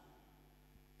 7.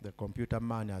 The computer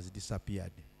man has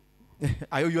disappeared.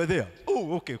 You are there?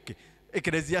 Oh, okay.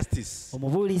 Ecclesiastes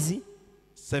Omubuulizi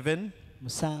 7.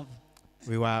 7.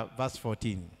 We were verse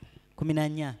 14.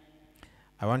 14.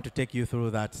 I want to take you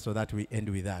through that so that we end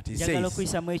with that. It Njagala says,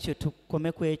 okuyisamu ekyo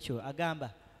tukome ku ekyo.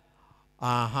 Agamba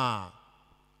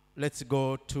let's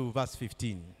go to verse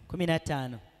 15.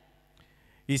 15.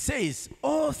 He says,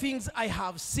 all things I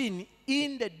have seen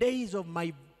in the days of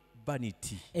my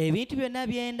vanity. Ebintu byonna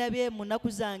bye ndabye mu nnaku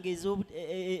zange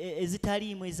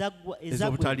ezitaliimu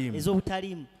Ez'obutaliimu.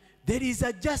 ez'obutaliimu. There is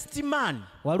a just man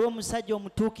Waliwo omusajja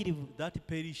omutuukirivu that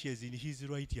perishes in his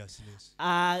righteousness.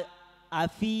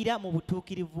 afiira mu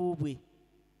butuukirivu bwe.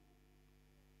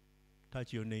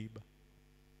 Touch your neighbor.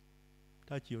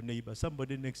 Touch your neighbor.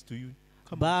 Somebody next to you.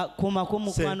 Come on. Bakumako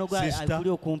mukwano gwa Sister. akuli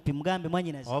okumpi mugambe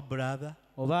mwannyinaze Oh, brother,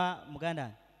 oba muganda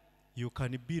wange, you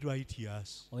can be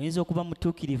righteous oyinza okuba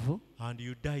mutuukirivu and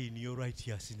you die in your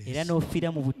righteousness. era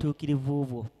n'ofiira mu butuukirivu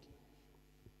bwo.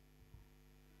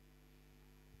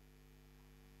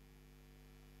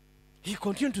 He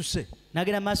continued to say,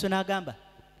 N'agenda mu maaso n'agamba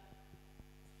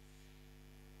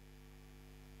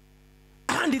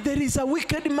and there is a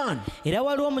wicked man era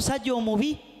waliwo omusajja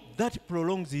omubi that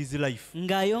prolongs his life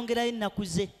ng'ayongerayo ennaku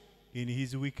ze in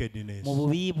his wickedness. mu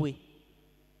bubi bwe.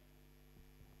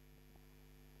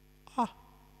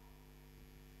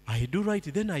 I do right,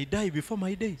 then I die before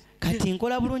my days. Kati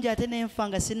nkola bulungi ate n'enfa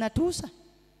nga sinnatuusa.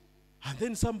 And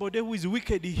then somebody who is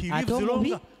wicked, he lives Ate omubi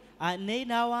longer. naye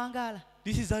n'awangaala.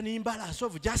 This is an imbalance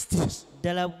of justice.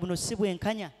 Ddala buno si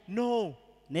bwenkanya. No,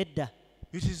 Nedda,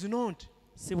 it is not.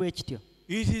 si bwe kityo.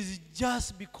 It is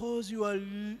just because you are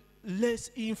less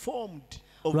informed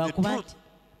of the Lwakuba truth. nti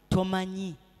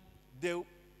tomanyi. The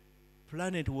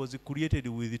planet was created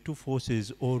with two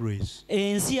forces always.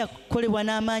 ensi yakolebwa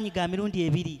n'amaanyi ga mirundi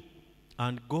ebiri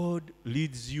And God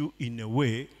leads you in a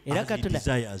way era as He katonda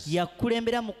desires.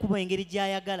 yakulembera mu kkubo engeri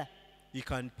gy'ayagala. He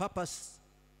can purpose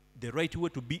the right way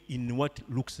to be in what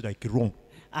looks like wrong.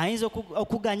 Ayinza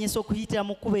okuganyisa okuyitira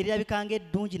mu kkubo erirabika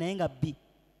ng'eddungi naye nga bbi.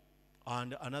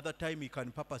 And another time He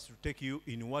can purpose to take you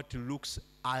in what looks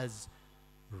as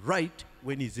right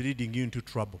when He's leading you into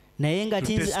trouble. naye nga To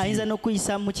test ayinza you.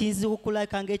 n'okuyisa mu kiyinza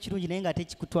okulabika ng'ekirungi naye nga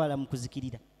tekikutwala mu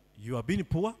kuzikirira. You have been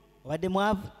poor. Obadde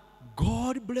mwavu,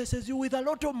 God blesses you with a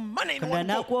lot of money in katonda one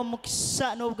go. n'akuwa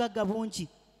omukisa n'obugagga bungi,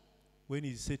 When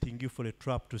He's setting you for a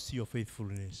trap to see your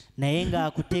faithfulness. naye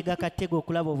ng'akutega katego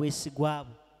okulaba obwesigwa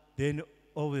bwo. Then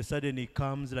all of a sudden He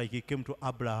comes like He came to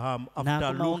Abraham after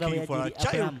N'akomawo nga bwe looking for a yajja eri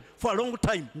child Abraham. for a long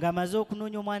time. Ng'amaze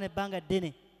okunoonya omwana ebbanga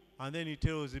ddene, And then He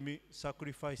tells me,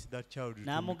 sacrifice that child. to me."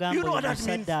 n'amugamba You know what oyo that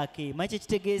means? musaddaake. Omanyi kye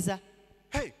kitegeeza?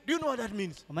 Hey, do you know what that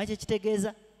means? Omanyi kye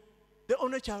kitegeeza? The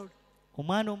only child.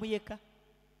 Omwana omu yekka.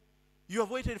 You have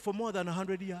waited for more than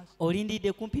 100 years.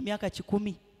 Olindidde kumpi myaka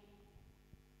 100.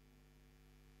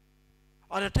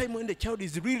 At a time when the child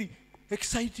is really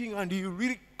exciting and you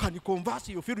really can converse,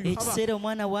 you feel you have Ekiseera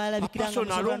omwana a waalabikira nga person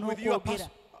musobola along with you, n'okwogera a friend,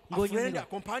 a ng'onyumirwa.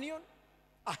 companion,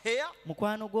 a heir.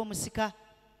 Mukwano gw'omusika.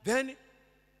 Then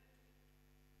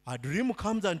a dream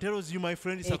comes and tells you, my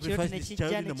friend, Ekyoto sacrifice ne this kijja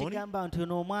child ne in the morning. kigamba nti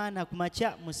ono omwana ku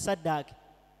makya mu ssaddaake.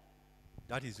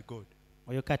 That is God.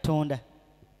 Oyo Katonda.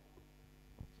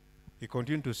 He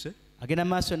continued to say, Agenda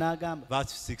maaso n'agamba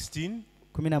verse 16,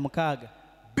 16,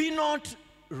 be not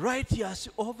righteous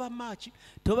over much.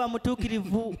 toba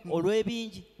mutuukirivu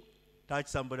olw'ebingi, Touch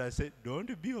somebody and say,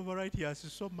 don't be over righteous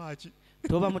so much.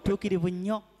 toba mutuukirivu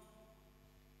nnyo.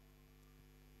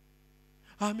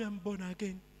 I'm born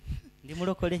again. Ndi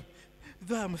mulokole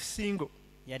Though I'm single,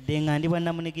 yadde nga ndi bwa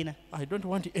nnamunigina. I don't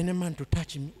want any man to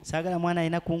touch me. Saagala mwana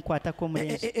alina kunkwatako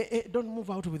omulenzi. Don't move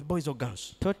out with boys or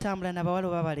girls. Totambula na bawala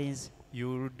oba balenzi. You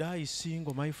will die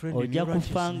single, my friend. In Ojja your kufa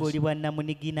righteousness. ng'oli bwa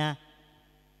nnamunigina.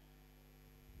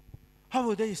 How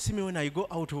will they see me when I go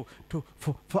out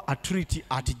for a treat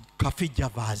at Cafe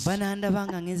Javas? Banandaba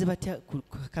nga ngenze batya ku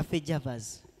Cafe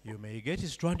Javas. You may get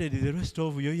stranded the rest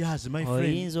of your years, my friend.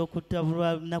 Oyinza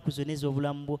okutabulwa nnaku zonna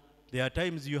ez'obulamu bwo. There are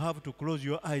times you have to close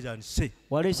your eyes and say,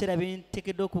 Waliwo ebiseera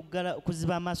byenteekeddwa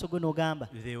okuziba amaaso go n'ogamba.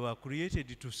 they were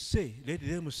created to say, let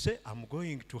them say, I'm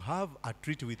going to have a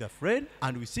treat with a friend,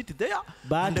 and we sit there,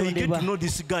 and I get to know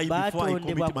this guy before I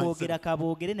baatondebwa commit kwogera myself.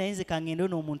 kaboogere naye nze kangende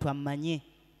ono omuntu ammanye.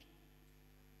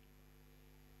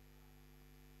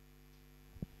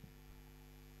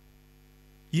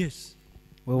 Yes,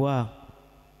 Weewaawo,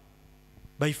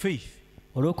 by faith,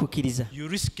 olw'okukkiriza you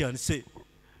risk and say,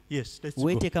 yes, let's go.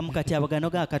 weeteeka mu katyabagano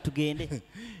gaaka tugende.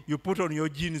 You put on your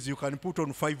jeans, you can put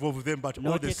on 5 of them, but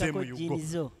all the same N'oteekako you jiini go.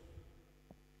 zo.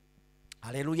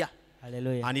 Hallelujah.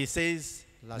 Haleluya. And he says,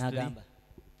 lastly, N'agamba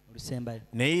olusembayo,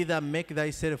 neither make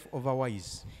thyself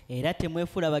overwise. era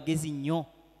temwefuula bagezi nnyo.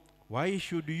 Why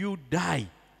should you die?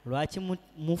 Lwaki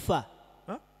mufa?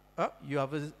 You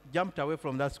have jumped away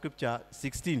from that scripture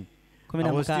 16. Kumi I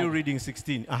na was still mukaaga. reading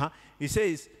 16. He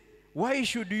says, why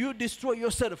should you destroy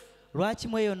yourself? Lwaki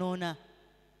mweyonoona?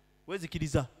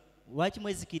 Wezikiriza. Lwaki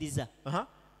mwezikiriza?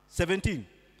 17.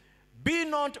 Be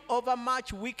not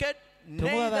overmuch wicked,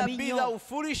 neither babi be nnyo, thou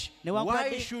foolish. Why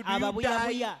newankubadde should you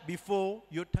ababuyabuya. die before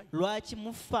your time? Lwaki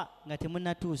mufa nga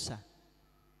temunnatuusa?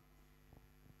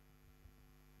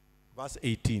 Verse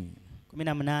 18.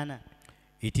 18.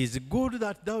 It is good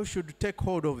that thou should take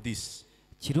hold of this.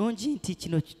 Kirungi nti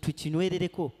kino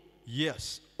tukinywerereko.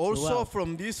 Yes. Also Wow.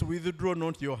 from this withdraw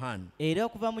not your hand. Era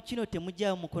okuva mu kino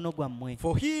temugyayo mukono gwammwe.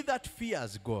 For he that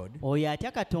fears God Oyo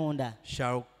atya Katonda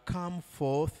shall come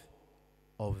forth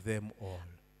of them all.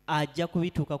 ajja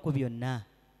kubituukako byonna.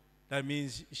 That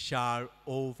means shall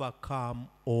overcome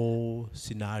all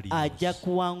scenarios. Ajja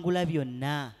kuwangula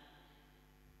byonna.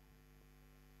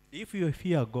 If you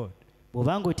fear God,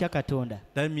 Bw'obanga otya Katonda,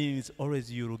 that means always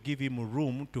you will give him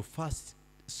room to first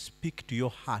speak to your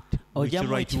heart which ojja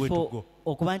mu right way to ekifo go.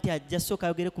 okuba nti ajja sooka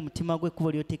ayogere ku mutima gwe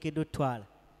ekkubo ly'oteekeddwa otwala.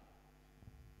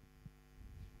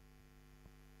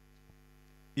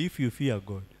 If you fear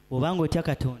God, Bw'obanga otya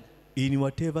Katonda, in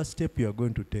whatever step you are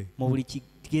going to take, mu buli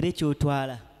kigere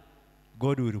ky'otwala,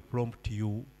 God will prompt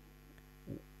you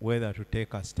whether to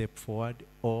take a step forward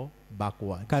or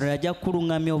backward. Katonda ajja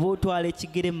kukuluŋŋamya oba otwala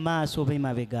ekigere mu maaso oba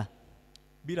emabega.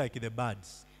 Be like the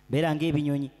birds. Beera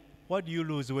ng'ebinyonyi. What do you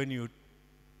lose when you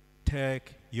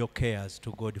take your cares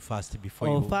to God first before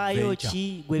you Ofaayo venture?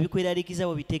 ki gwe bikweraliikiza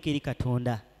bw'obiteeka eri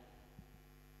Katonda?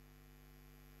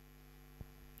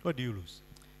 What do you lose?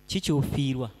 Ki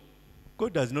ky'ofiirwa?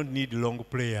 God does not need long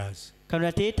prayers.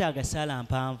 Katonda teyeetaaga ssaala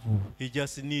mpanvu, He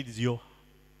just needs your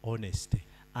honesty.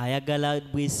 ayagala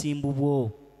bwesimbu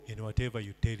bwo In whatever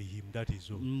you tell him, that is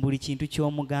all. mu buli kintu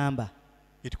ky'omugamba.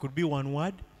 It could be one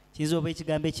word, Kiyinza oba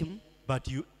ekigambo ekimu, but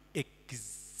you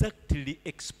exactly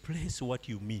express what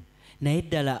you mean. naye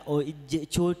ddala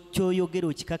ky'oyogera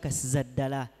okikakasiza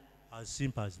ddala. As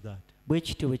simple as that. Bwe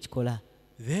kityo bwe kikola.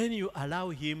 Then you allow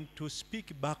him to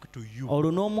speak back to you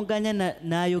Olwo n'omuganya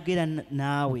n'ayogera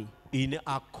naawe in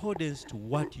accordance to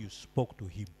what you spoke to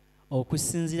him.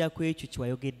 okusinziira ku ekyo kye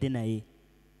wayogedde naye.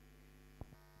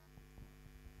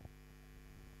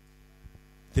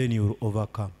 Then you will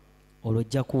overcome. Olwo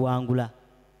ojja kuwangula.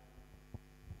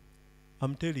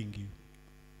 I'm telling you.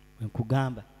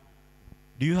 Nkugamba,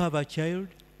 Do you have a child?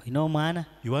 olina omwana,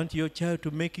 You want your child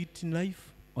to make it in life?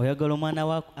 oyagala omwana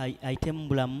wo ayite mu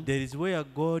bulamu. There is where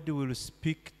God will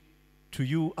speak to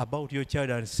you about your child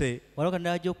and say, Waliwo Katonda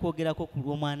wajja okwogerako ku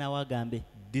lw'omwana wo agambe,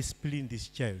 discipline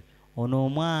this child ono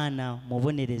omwana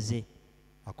mubonereze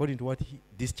according to what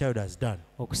this child has done.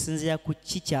 okusinziira ku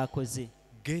ki ky'akoze.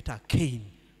 Get a cane,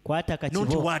 Kwata not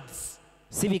kakibo, words.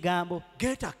 si bigambo.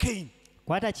 Get a cane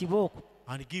Kwata kibooko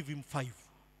and give him 5.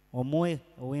 omuwe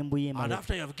ow'embuye And emale.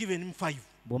 after you have given him 5,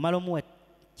 Bw'omala omuwa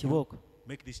kibooko,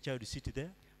 make this child sit there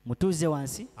mutuuze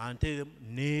wansi and tell them,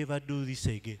 never do this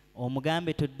again.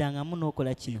 omugambe toddangamu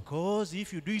n'okola kino, Because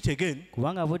if you do it again,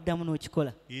 kubanga bw'oddamu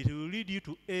n'okikola it will lead you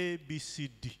to A, B, C,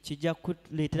 D. kijja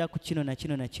kuleetera ku kino na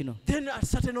kino na kino. Then at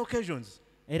certain occasions,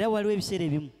 Era waliwo ebiseera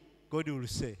ebimu God will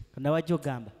say, Katonda wajja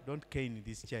ogamba, don't cane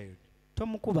this child.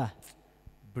 tomukuba,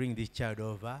 Bring this child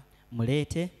over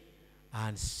muleete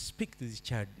and speak to this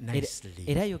child nicely.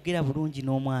 era yogera bulungi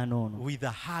n'omwana ono With a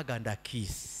hug and a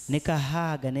kiss. ne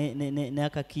kahaaga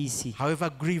n'akakiisi. However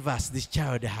grievous this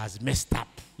child has messed up.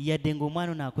 Yadde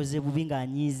ng'omwana ono akoze bubi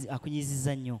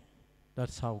ng'akunyizizza nnyo.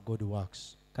 That's how God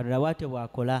works. Katonda bw'atyo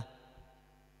bw'akola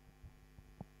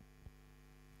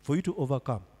For you to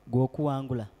overcome,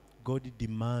 gw'okuwangula. God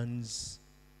demands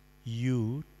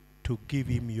you to give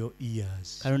him your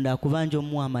ears. Katonda akubanja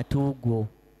omuwa amatu go.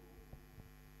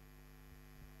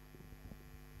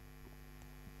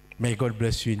 May God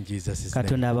bless you in Jesus' name.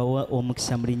 Katonda abawa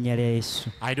omukisa mu linnya lya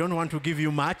Yesu. I don't want to give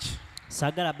you much.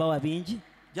 Saagala bawa bingi,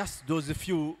 Just those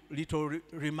few little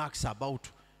remarks about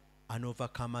an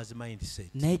overcomer's mindset.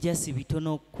 naye jasi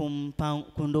bitono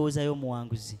ku ndowooza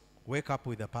y'omuwanguzi. Wake up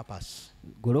with a purpose.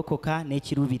 Golokoka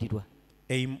n'ekiruubirirwa.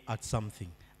 Aim at something.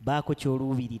 Baako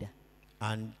ky'oluubirira.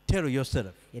 And tell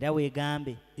yourself, Era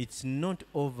weegambe, it's not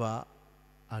over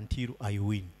until I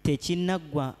win.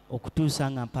 tekinnaggwa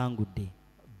okutuusa nga mpangudde.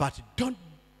 But don't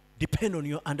depend on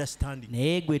your understanding.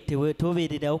 Naye gwe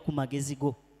tobeererawo ku magezi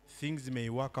go. Things may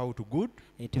work out good,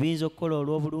 Tubiyinza okukola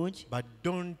olw'obulungi, but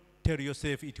don't tell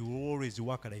yourself it will always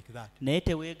work like that. naye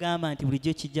teweegamba nti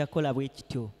bulijjo kijja kukola bwe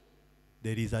kityo.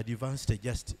 There is advanced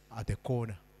just at the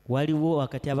corner. Waliwo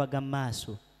wakati abaga mu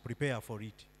maaso. Prepare for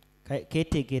it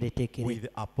Keetegeretekere with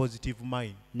a positive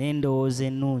mind. n'endowooza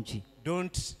ennungi.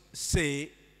 Don't say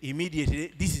immediately,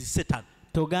 this is Satan.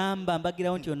 Togamba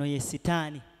mbagirawo nti ono ye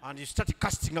Sitaani, And you start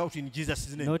casting out in Jesus'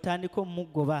 name. n'otandika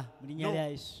omumugoba mu linnya No. lya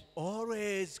Yesu.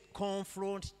 Always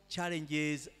confront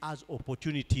challenges as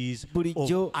opportunities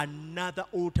Bulijjo. of another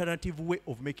alternative way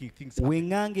of making things happen.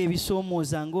 Weŋŋanga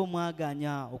ebisoomooza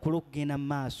ng'omwaganya okola okugenda mu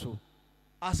maaso.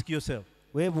 Ask yourself,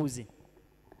 Weebuuze,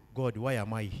 God, why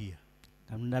am I here?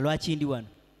 Katonda lwaki ndi wano?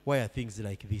 Why are things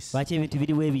like this? Lwaki ebintu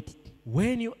biri bwe biti?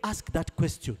 When you ask that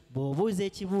question, Bw'obuuza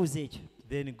ekibuuzo ekyo,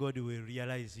 then God will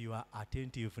realize you are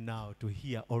attentive now to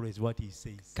hear always what he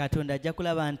says. Katonda ajja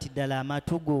kulaba nti ddala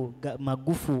amatu go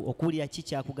magufu okuwulira ki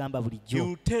kyakugamba He bulijjo.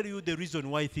 will tell you the reason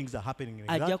why things are happening like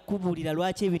Ajja that. kukubuulira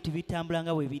lwaki ebintu bitambula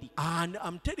nga bwe biri. And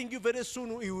I'm telling you very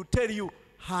soon, he will tell you,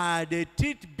 had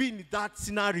it been that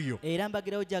scenario, Era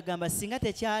mbagirawo gy'agamba singa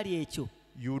tekyali ekyo,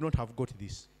 you would not have got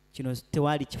this. kino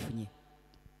tewaali kifunye.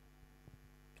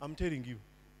 I'm telling you.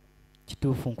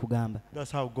 Kituufu nkugamba.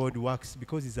 That's how God works,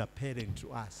 because he's a parent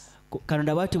to us.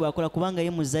 Katonda bw'atyo bw'akola kubanga ye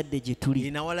muzadde gye tuli.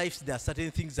 In our lives, there are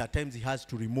certain things at times he has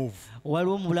to remove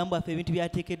Waliwo mu bulamu bwaffe ebintu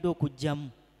by'ateekeddwa okuggyamu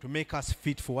to make us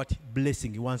fit for what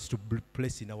blessing he wants to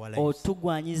place in our lives.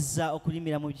 otugwanyiza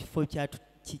okulimira mu kifo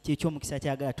eky'omukisa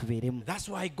kyagala tubeeremu. That's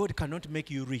why God cannot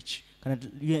make you rich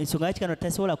Ensonga lwaki Katonda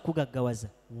tasobola kukugaggawaza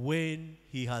when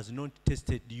he has not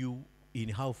tested you in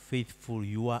how faithful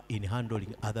you are in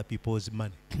handling other people's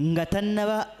money. nga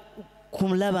tannaba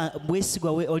kulaba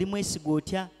bwesigwa we oli mwesigwa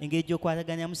otya engeri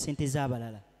gy'okwataganyamu ssente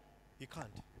z'abalala. He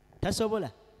can't.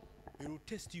 Tasobola. He will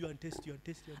test you and test you and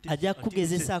test you and test Ajja you until he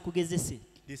kukugezesa says, akugezese.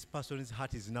 this person's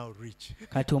heart is now rich.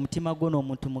 kati omutima gwo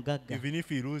n'omuntu mugagga. Even if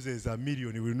he loses $1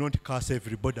 million, he will not curse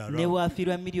everybody ne around.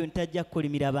 bw'afiirwa miliyoni tajja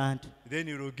kukolimira abantu, Then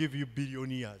he will give you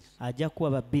billionaires. ajja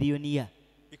kuwa babiliyoniya.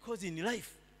 Because in life,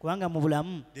 Kubanga mu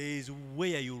bulamu there is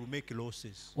where you will make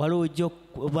losses. waliwo ojja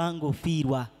oba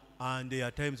ng'ofiirwa, And there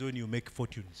are times when you make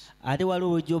fortunes. ate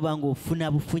waliwo ojja oba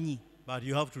ng'ofuna bufunyi, But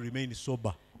you have to remain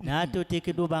sober. naye ate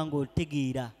oteekeddwa oba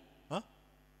ng'otegeera. Huh?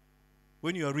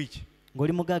 When you are rich,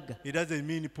 Ng'oli mugagga it doesn't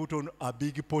mean put on a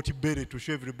big pot belly to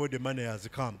show everybody money has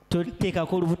come.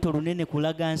 toteekako olubuto lunene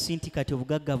kulaga nsi nti kati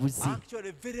obugagga buzze.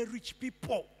 Actually, very rich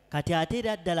people Kati ate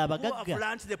era ddala who have abagagga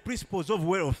learned the principles of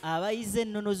wealth, abayize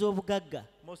ennono z'obugagga,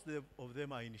 most of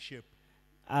them are in shape.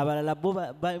 abalala bo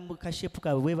bali mu kashepu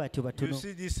kaabwe bwe batyo You batono.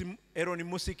 see this Elon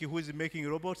Musk who is making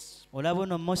robots? Olaba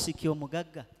ono Mosiki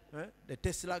omugagga, The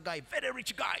Tesla guy, very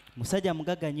rich guy, musajja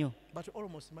mugagga nnyo, but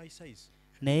almost my size.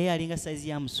 naye alinga sayizi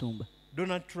ya musumba.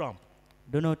 Donald Trump,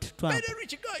 Donald Trump very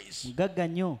rich guys, mugagga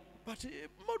nnyo, but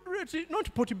moderate,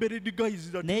 not pot-bellied guys.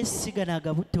 That naye sigana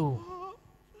agabuto.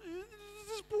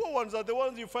 these poor ones are the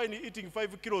ones you find eating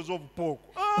 5 kilos of pork.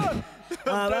 I'm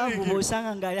Abaavu telling you.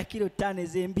 bw'osanga ng'alya kilo 5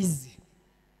 ez'embizzi.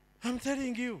 I'm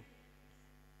telling you.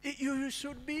 You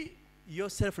should be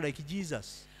yourself like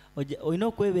Jesus. Olina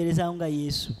okwebeerezawo nga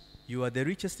Yesu. You are the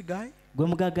richest guy, Gwe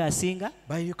mugagga asinga,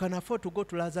 but you can afford to go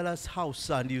to Lazarus' house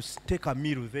and you take a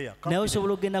meal there. naye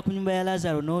osobola okugenda ku nnyumba ya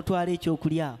Lazaro n'otwala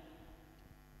ekyokulya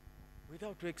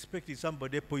Without expecting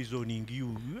somebody poisoning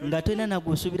you. nga tolina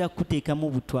nagwe osuubira kukuteekamu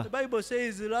butwa. The Bible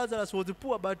says Lazarus was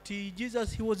poor, but he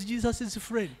was Jesus'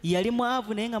 friend. Yali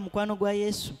mwavu naye nga mukwano gwa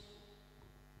Yesu.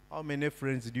 How many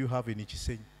friends do you have in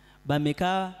Chisenyi?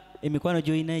 Bameka emikwano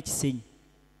gy'olina ekisenyi?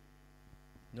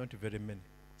 Not very many.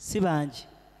 Si bangi.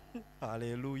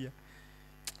 Hallelujah.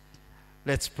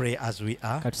 Let's pray as we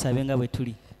are Katusabe nga bwe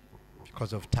tuli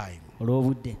because of time.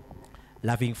 olw'obudde.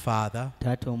 Loving Father,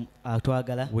 Taata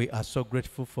atwagala, we are so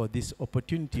grateful for this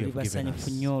opportunity tuli you've given basanyufu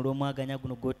us nnyo olw'omwaganya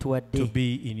guno gw'otuwadde to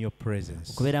be in your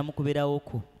presence, okubeeramu kubeerawo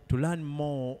kwo, to learn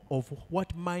more of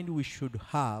what mind we should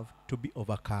have to be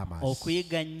overcomers.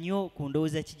 okuyiga nnyo ku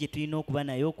ndowooza ki gye tulina okuba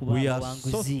nayo okuba We are so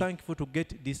abawanguzi. thankful to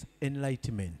get this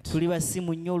enlightenment Tuli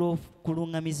basimu nnyo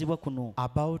olw'okuluŋŋamizibwa kuno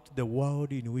about the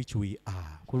world in which we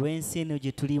are. ku lw'ensi eno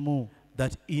gye tulimu,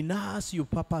 That in us you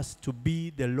purpose to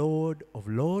be the Lord of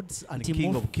Lords and nti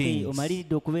King of muffe Kings.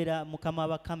 omaliridde okubeera mukama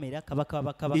w'abakama era kabaka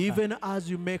w'abakabaka, Even as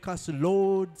you make us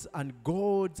lords and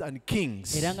gods and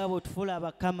kings, era nga bw'otufuula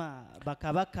abakama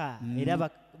bakabaka era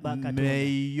bakatonda, may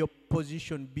your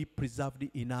position be preserved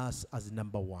in us as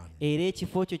number one. era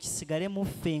ekifo kyo kisigale mu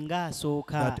ffe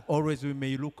ng'asooka, That always we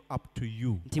may look up to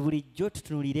you nti bulijjo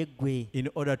tutunulire ggwe in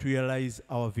order to realize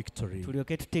our victory.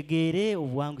 tulyoke tutegeere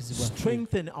obuwanguzi bwaffe.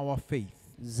 Strengthen our faith.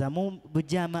 Zamu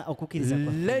bujama okukkiriza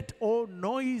kwaffe. Let all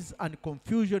noise and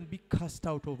confusion be cast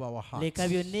out of our hearts. Leka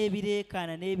byonna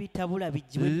ebireekaana n'ebitabula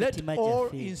bijjibwe mu Let mitima all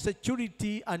gyaffe.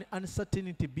 insecurity and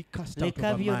uncertainty be cast out of Leka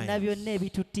our byonna minds. byonna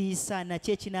ebitutiisa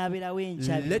nakyo ekinaabeerawo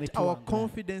enkya Let our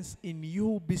confidence in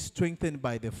you be strengthened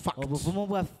by the fact obuvumu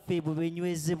bwaffe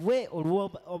bubenywezebwe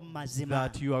olw'omazima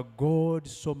that you are God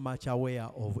so much aware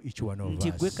of each one of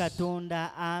nti gwe us.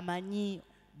 Katonda amanyi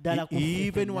ddala ku ffe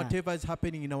Even ffenna. whatever is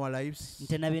happening in our lives,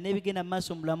 nti na byonna ebigenda mu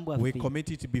maaso mu bulamu we bwaffe commit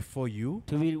it before you.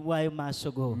 tubiwaayo mu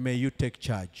maaso go. May you take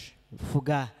charge.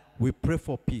 Fuga, We pray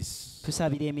for peace.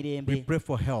 tusabira We emirembe, pray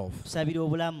for health. tusabira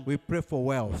obulamu, We pray for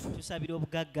wealth. tusabira We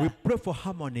obugagga, pray for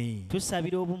harmony.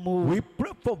 tusabira obumu, We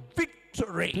pray for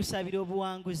victory tusabira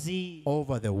obuwanguzi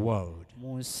over the world,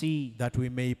 mu nsi, that we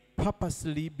may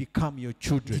purposely become your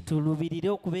children. titulubirire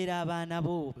okubeera abaana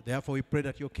bo, Therefore, we pray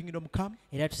that your kingdom come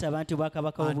era tusaba nti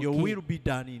obwakabaka and your will obukke be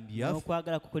done in the earth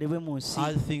n'okwagala kukolebwe mu nsi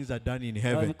as things are done in nga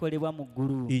heaven. bikolebwa mu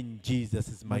ggulu, In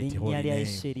Jesus' mu mighty linnya holy lya name.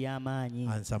 Yesu ery'amaanyi.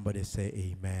 And somebody say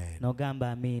amen.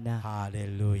 N'ogamba amiina.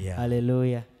 Hallelujah.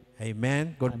 Haleluya.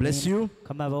 Amen. God bless you.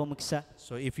 Kama abawo omukisa.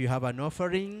 So if you have an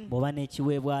offering, Bw'oba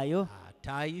n'ekiweebwayo a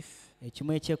tithe,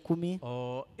 ekimu eky'ekkumi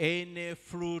or any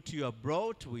fruit you are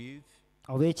brought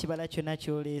oba ekibala kyonna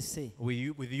ky'oleese,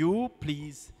 with you,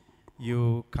 please,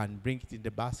 you can bring it in the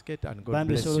basket, and God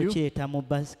bambi bless osobola you. okyeta mu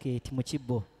basiketi mu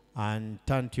kibbo, And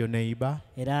turn to your neighbor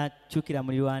era kyukira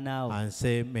muliraanaawo, and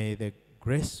say, may the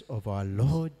grace of our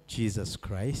Lord Jesus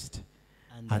Christ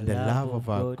and the love of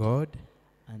our God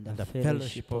and and the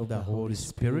fellowship of the Holy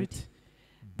Spirit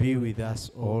be with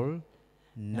us all,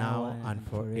 now and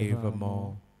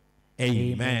forevermore.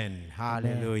 Amen.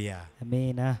 Hallelujah.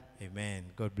 Amiina. Amen.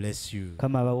 God bless you.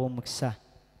 Kama abawo omukisa.